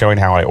like showing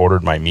how I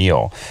ordered my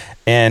meal.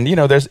 And,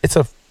 it's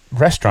a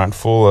restaurant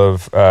full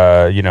of,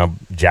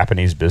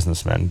 Japanese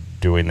businessmen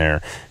doing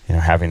their,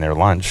 having their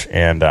lunch,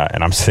 and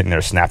I'm sitting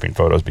there snapping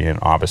photos, being an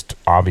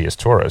obvious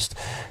tourist.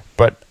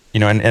 But,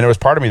 and there was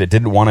part of me that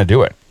didn't want to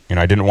do it.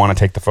 I didn't want to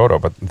take the photo,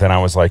 but then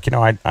I was like,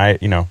 I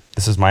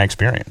this is my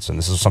experience, and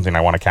this is something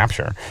I want to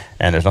capture,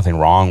 and there's nothing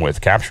wrong with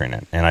capturing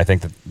it. And I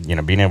think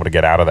that, being able to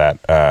get out of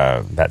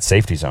that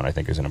safety zone, I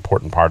think, is an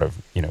important part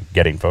of,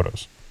 getting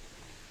photos.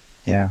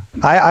 Yeah.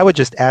 I would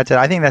just add to that.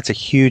 I think that's a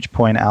huge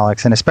point,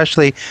 Alex, and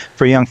especially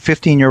for a young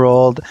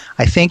 15-year-old,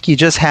 I think you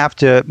just have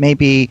to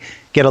maybe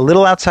get a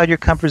little outside your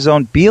comfort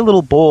zone, be a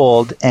little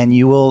bold, and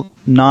you will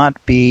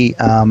not be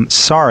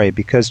sorry,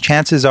 because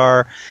chances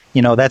are,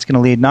 that's going to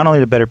lead not only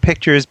to better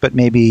pictures, but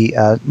maybe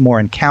more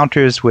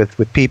encounters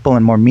with people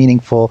and a more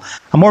meaningful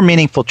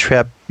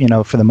trip,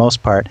 for the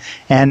most part.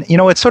 And,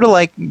 it's sort of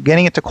like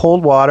getting into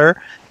cold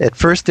water. At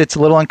first, it's a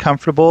little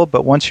uncomfortable,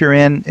 but once you're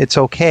in, it's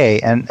okay.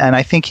 And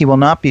I think he will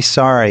not be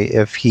sorry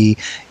if he,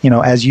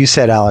 as you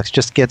said, Alex,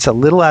 just gets a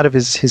little out of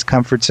his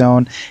comfort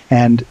zone.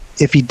 And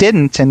if he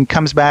didn't and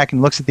comes back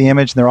and looks at the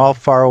image and they're all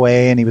far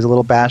away and he was a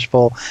little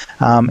bashful,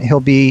 he'll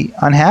be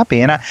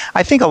unhappy. And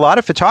I think a lot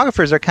of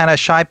photographers are kind of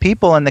shy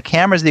people, and the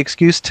camera's the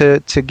excuse to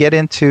get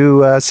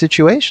into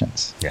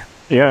situations. Yeah.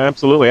 Yeah,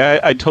 absolutely.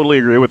 I totally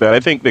agree with that.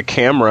 I think the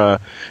camera,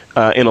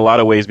 in a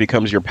lot of ways,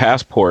 becomes your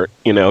passport.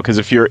 Because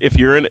if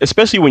you're in,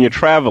 especially when you're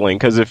traveling,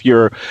 because if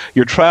you're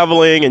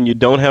traveling and you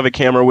don't have a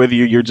camera with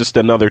you, you're just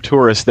another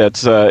tourist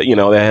that's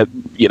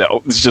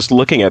is just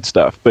looking at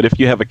stuff. But if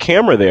you have a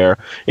camera there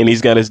and he's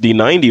got his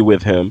D90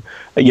 with him,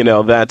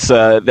 that's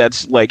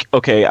like,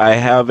 okay, I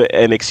have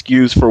an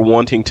excuse for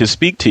wanting to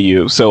speak to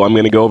you, so I'm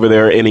going to go over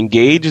there and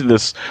engage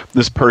this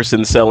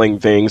person selling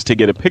things to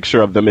get a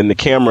picture of them. And the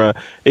camera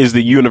is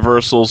the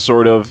universal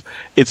sort of,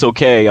 it's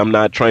okay, I'm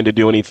not trying to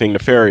do anything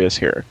nefarious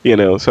here,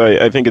 So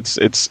I think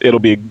it'll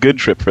be a good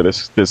trip for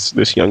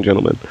this young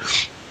gentleman.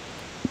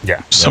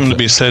 Yeah, something to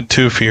be said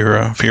too for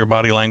your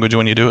body language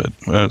when you do it.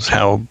 It's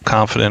how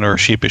confident or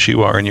sheepish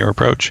you are in your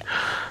approach.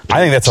 I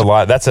think that's a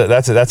lot. That's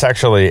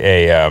actually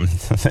a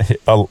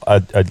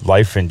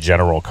life in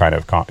general kind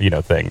of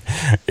thing.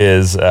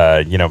 Is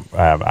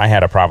I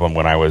had a problem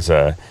when I was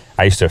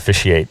I used to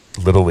officiate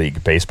Little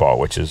League baseball,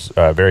 which is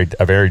a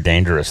very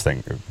dangerous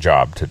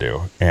job to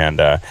do,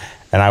 and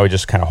I would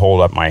just kind of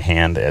hold up my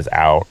hand as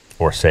out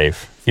or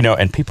safe,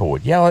 and people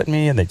would yell at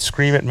me and they'd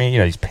scream at me.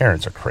 These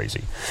parents are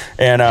crazy,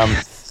 and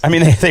I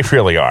mean they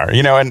really are,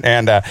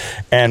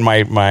 and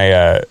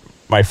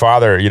my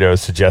father,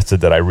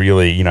 suggested that I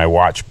really, I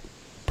watch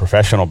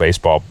professional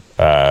baseball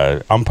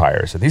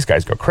umpires, and these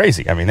guys go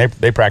crazy. I mean,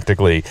 they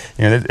practically,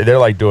 they're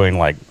like doing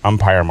like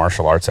umpire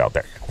martial arts out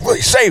there. Well,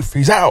 he's safe,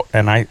 he's out.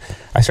 And I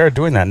started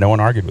doing that. No one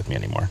argued with me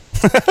anymore.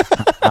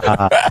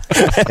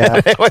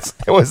 It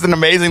was an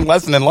amazing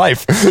lesson in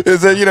life.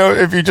 Is that,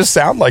 if you just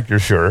sound like you're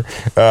sure,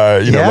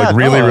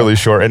 really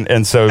sure.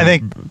 And so I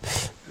think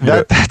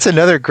that's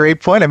another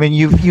great point. I mean,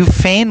 you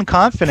feign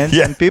confidence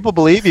and people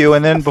believe you,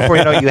 and then before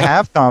you know it, you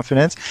have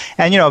confidence.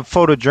 And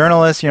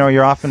photojournalists,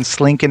 you're often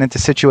slinking into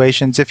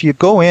situations. If you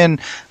go in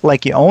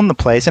like you own the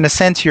place, in a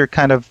sense, you're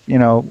kind of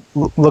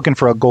looking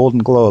for a Golden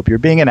Globe. You're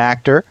being an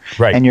actor,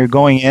 right, and you're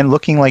going in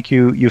looking like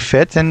you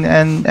fit,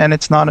 and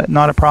it's not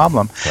a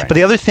problem. Right. But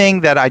the other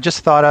thing that I just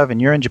thought of,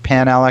 and you're in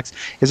Japan, Alex,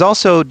 is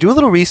also do a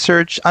little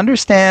research,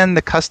 understand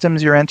the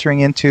customs you're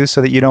entering into,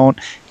 so that you don't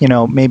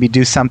maybe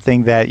do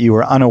something that you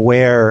were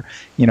unaware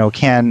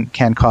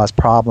can cause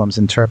problems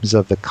in terms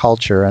of the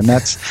culture, and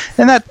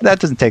that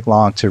doesn't take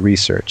long to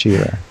research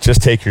either.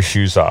 Just take your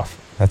shoes off.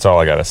 That's all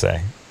I gotta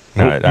say.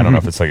 No, I don't know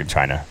if it's like in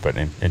China, but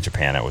in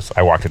Japan I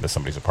walked into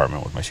somebody's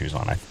apartment with my shoes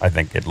on. I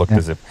think it looked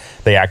as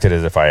if they acted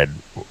as if I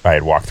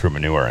had walked through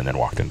manure and then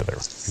walked into their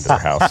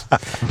house.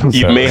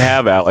 You may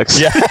have, Alex.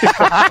 Yeah.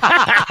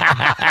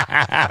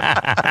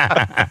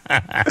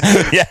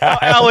 Yeah.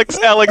 Alex,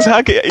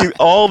 how can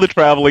all the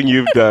traveling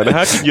you've done?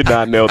 How can you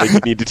not know that you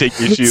need to take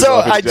your shoes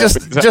off? So I just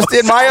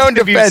in my own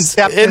defense,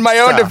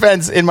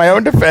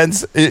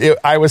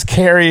 I was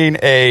carrying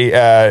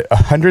a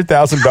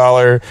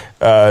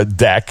 $100,000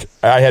 deck.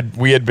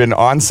 We had been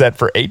on set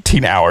for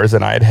 18 hours,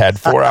 and I had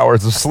 4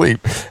 hours of sleep,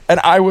 and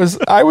I was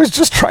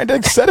just trying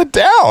to set it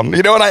down,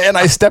 and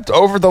I stepped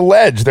over the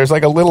ledge. There's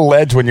like a little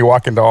ledge when you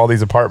walk into all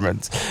these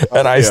apartments,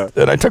 and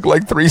I took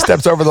like 3 or 4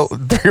 steps over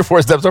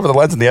the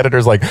ledge, and the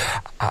editor's like,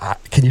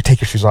 "Can you take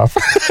your shoes off?"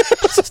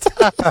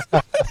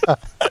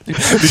 Did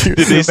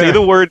they say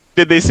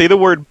the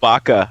word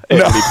baka at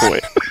any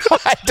point?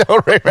 I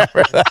don't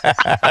remember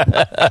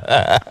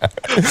that.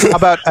 How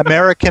about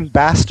American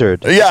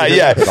bastard?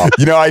 Yeah.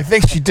 I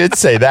think she did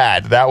say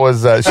that. That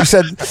was she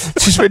said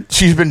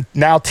she's been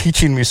now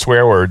teaching me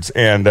swear words,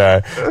 and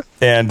I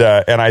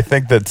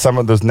think that some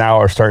of those now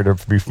are starting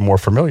to be more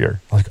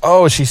familiar. Like,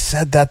 oh, she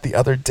said that the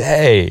other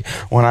day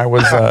when I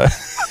was.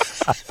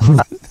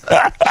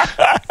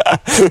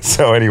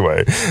 So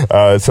anyway,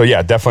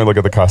 definitely look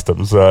at the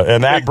customs.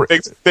 And that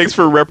thanks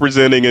for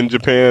representing in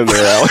Japan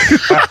there,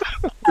 Alex.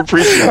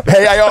 Appreciate it.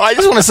 Hey, I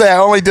just want to say I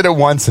only did it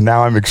once, and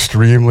now I'm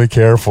extremely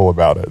careful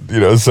about it.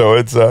 So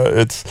it's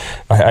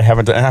I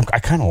haven't done, and I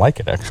kind of like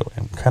it actually.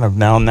 I'm kind of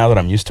now that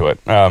I'm used to it.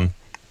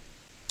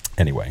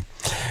 Anyway,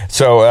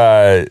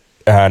 so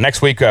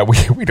next week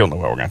we don't know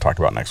what we're going to talk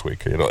about next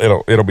week.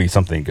 It'll be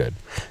something good.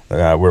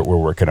 We're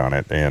working on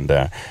it,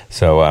 and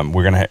so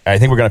we're gonna. I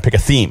think we're going to pick a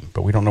theme,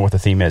 but we don't know what the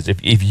theme is.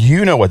 If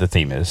you know what the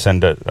theme is,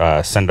 send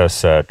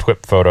us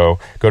Twip Photo.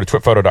 Go to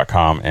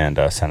twipphoto.com and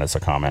send us a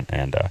comment,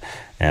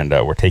 and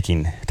we're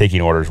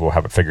taking orders. We'll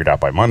have it figured out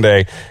by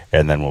Monday,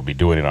 and then we'll be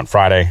doing it on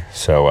Friday.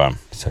 So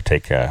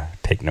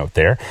take note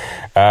there.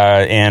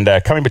 And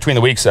coming between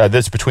the weeks,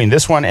 between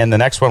this one and the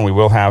next one, we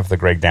will have the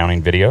Greg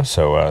Downing video.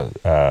 So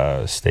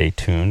stay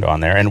tuned on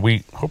there, and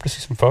we hope to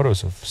see some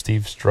photos of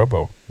Steve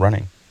Strobo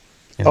running.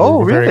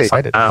 We're really? Very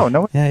excited. Oh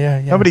no!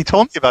 Yeah. Nobody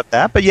told me about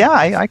that, but yeah,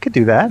 I could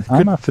do that.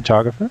 I'm a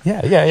photographer.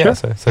 Yeah. Sure.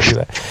 So do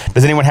that.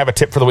 Does anyone have a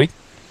tip for the week?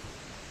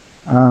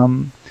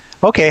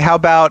 Okay. How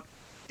about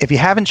if you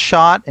haven't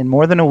shot in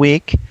more than a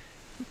week?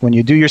 When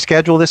you do your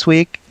schedule this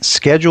week,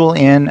 schedule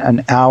in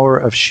an hour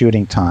of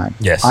shooting time.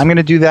 Yes. I'm going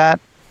to do that.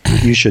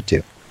 You should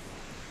too.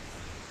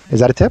 Is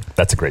that a tip?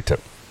 That's a great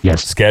tip.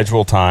 Yes.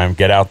 Schedule time.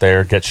 Get out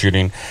there. Get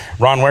shooting.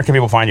 Ron, where can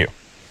people find you?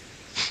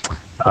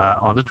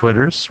 On the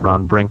Twitters,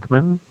 Ron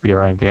Brinkman,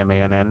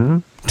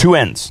 BRINKMANN. 2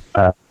 N's.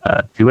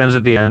 2 N's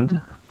at the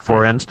end.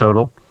 4 N's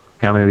total.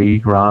 Counting the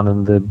Ron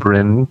and the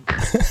Brink.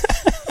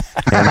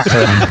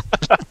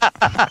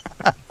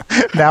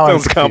 Now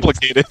sounds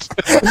complicated.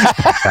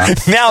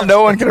 Now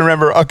no one can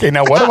remember. Okay,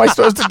 now what am I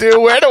supposed to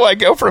do? Where do I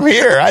go from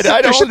here? I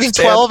don't there should be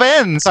 12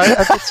 N's. Can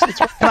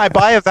I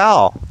buy a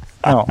vowel?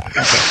 Oh,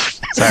 okay.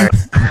 Sorry.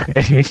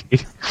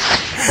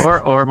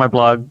 or my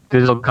blog,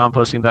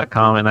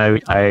 digitalcomposting.com, and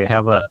I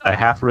have a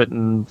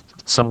half-written,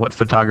 somewhat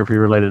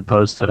photography-related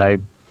post that I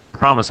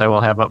promise I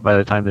will have up by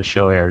the time this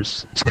show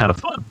airs. It's kind of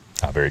fun.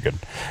 Very good.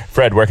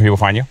 Fred, where can people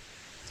find you?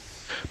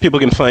 People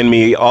can find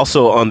me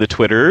also on the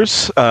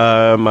Twitters.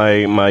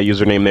 My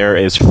username there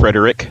is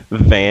Frederick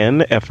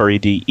Van,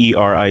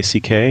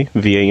 FREDERICK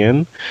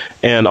VAN,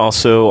 and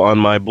also on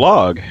my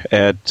blog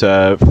at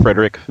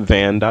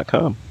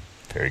frederickvan.com.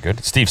 Very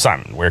good. Steve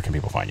Simon, where can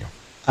people find you?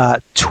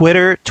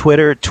 Twitter /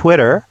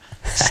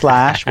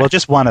 well,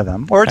 just one of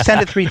them, or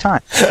send it 3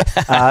 times.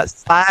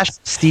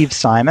 / Steve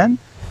Simon,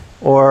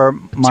 or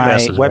my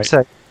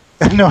website.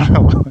 Right? No.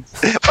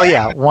 Oh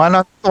yeah, one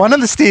on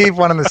the Steve,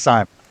 one on the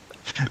Simon.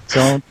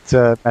 Don't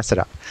mess it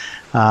up.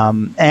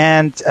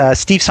 And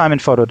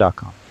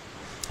SteveSimonPhoto.com.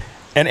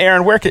 And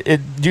Aaron, where do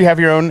you have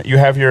your own? You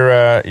have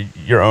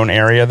your own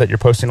area that you're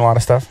posting a lot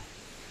of stuff.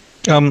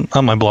 On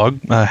my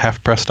blog,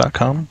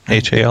 halfpress.com,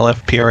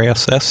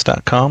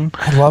 halfpress.com.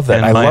 I love that.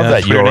 And I love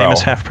that URL. My name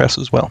is Halfpress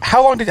as well.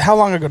 How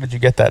long ago did you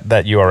get that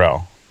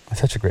URL? That's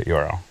such a great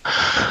URL.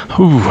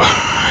 Ooh,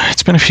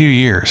 it's been a few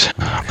years.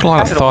 Put a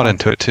lot of thought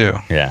into it too.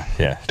 Yeah.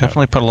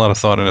 Definitely put a lot of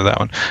thought into that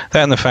one.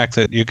 That and the fact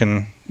that you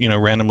can,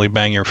 randomly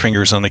bang your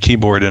fingers on the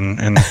keyboard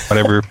and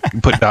whatever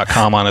you put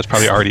 .com on is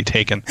probably already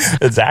taken.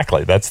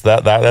 Exactly. That's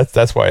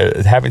why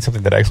having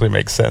something that actually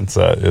makes sense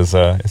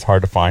is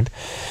hard to find.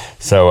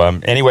 So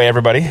anyway,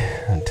 everybody,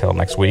 until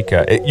next week,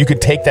 you could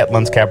take that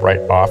lens cap right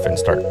off and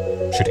start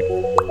shooting.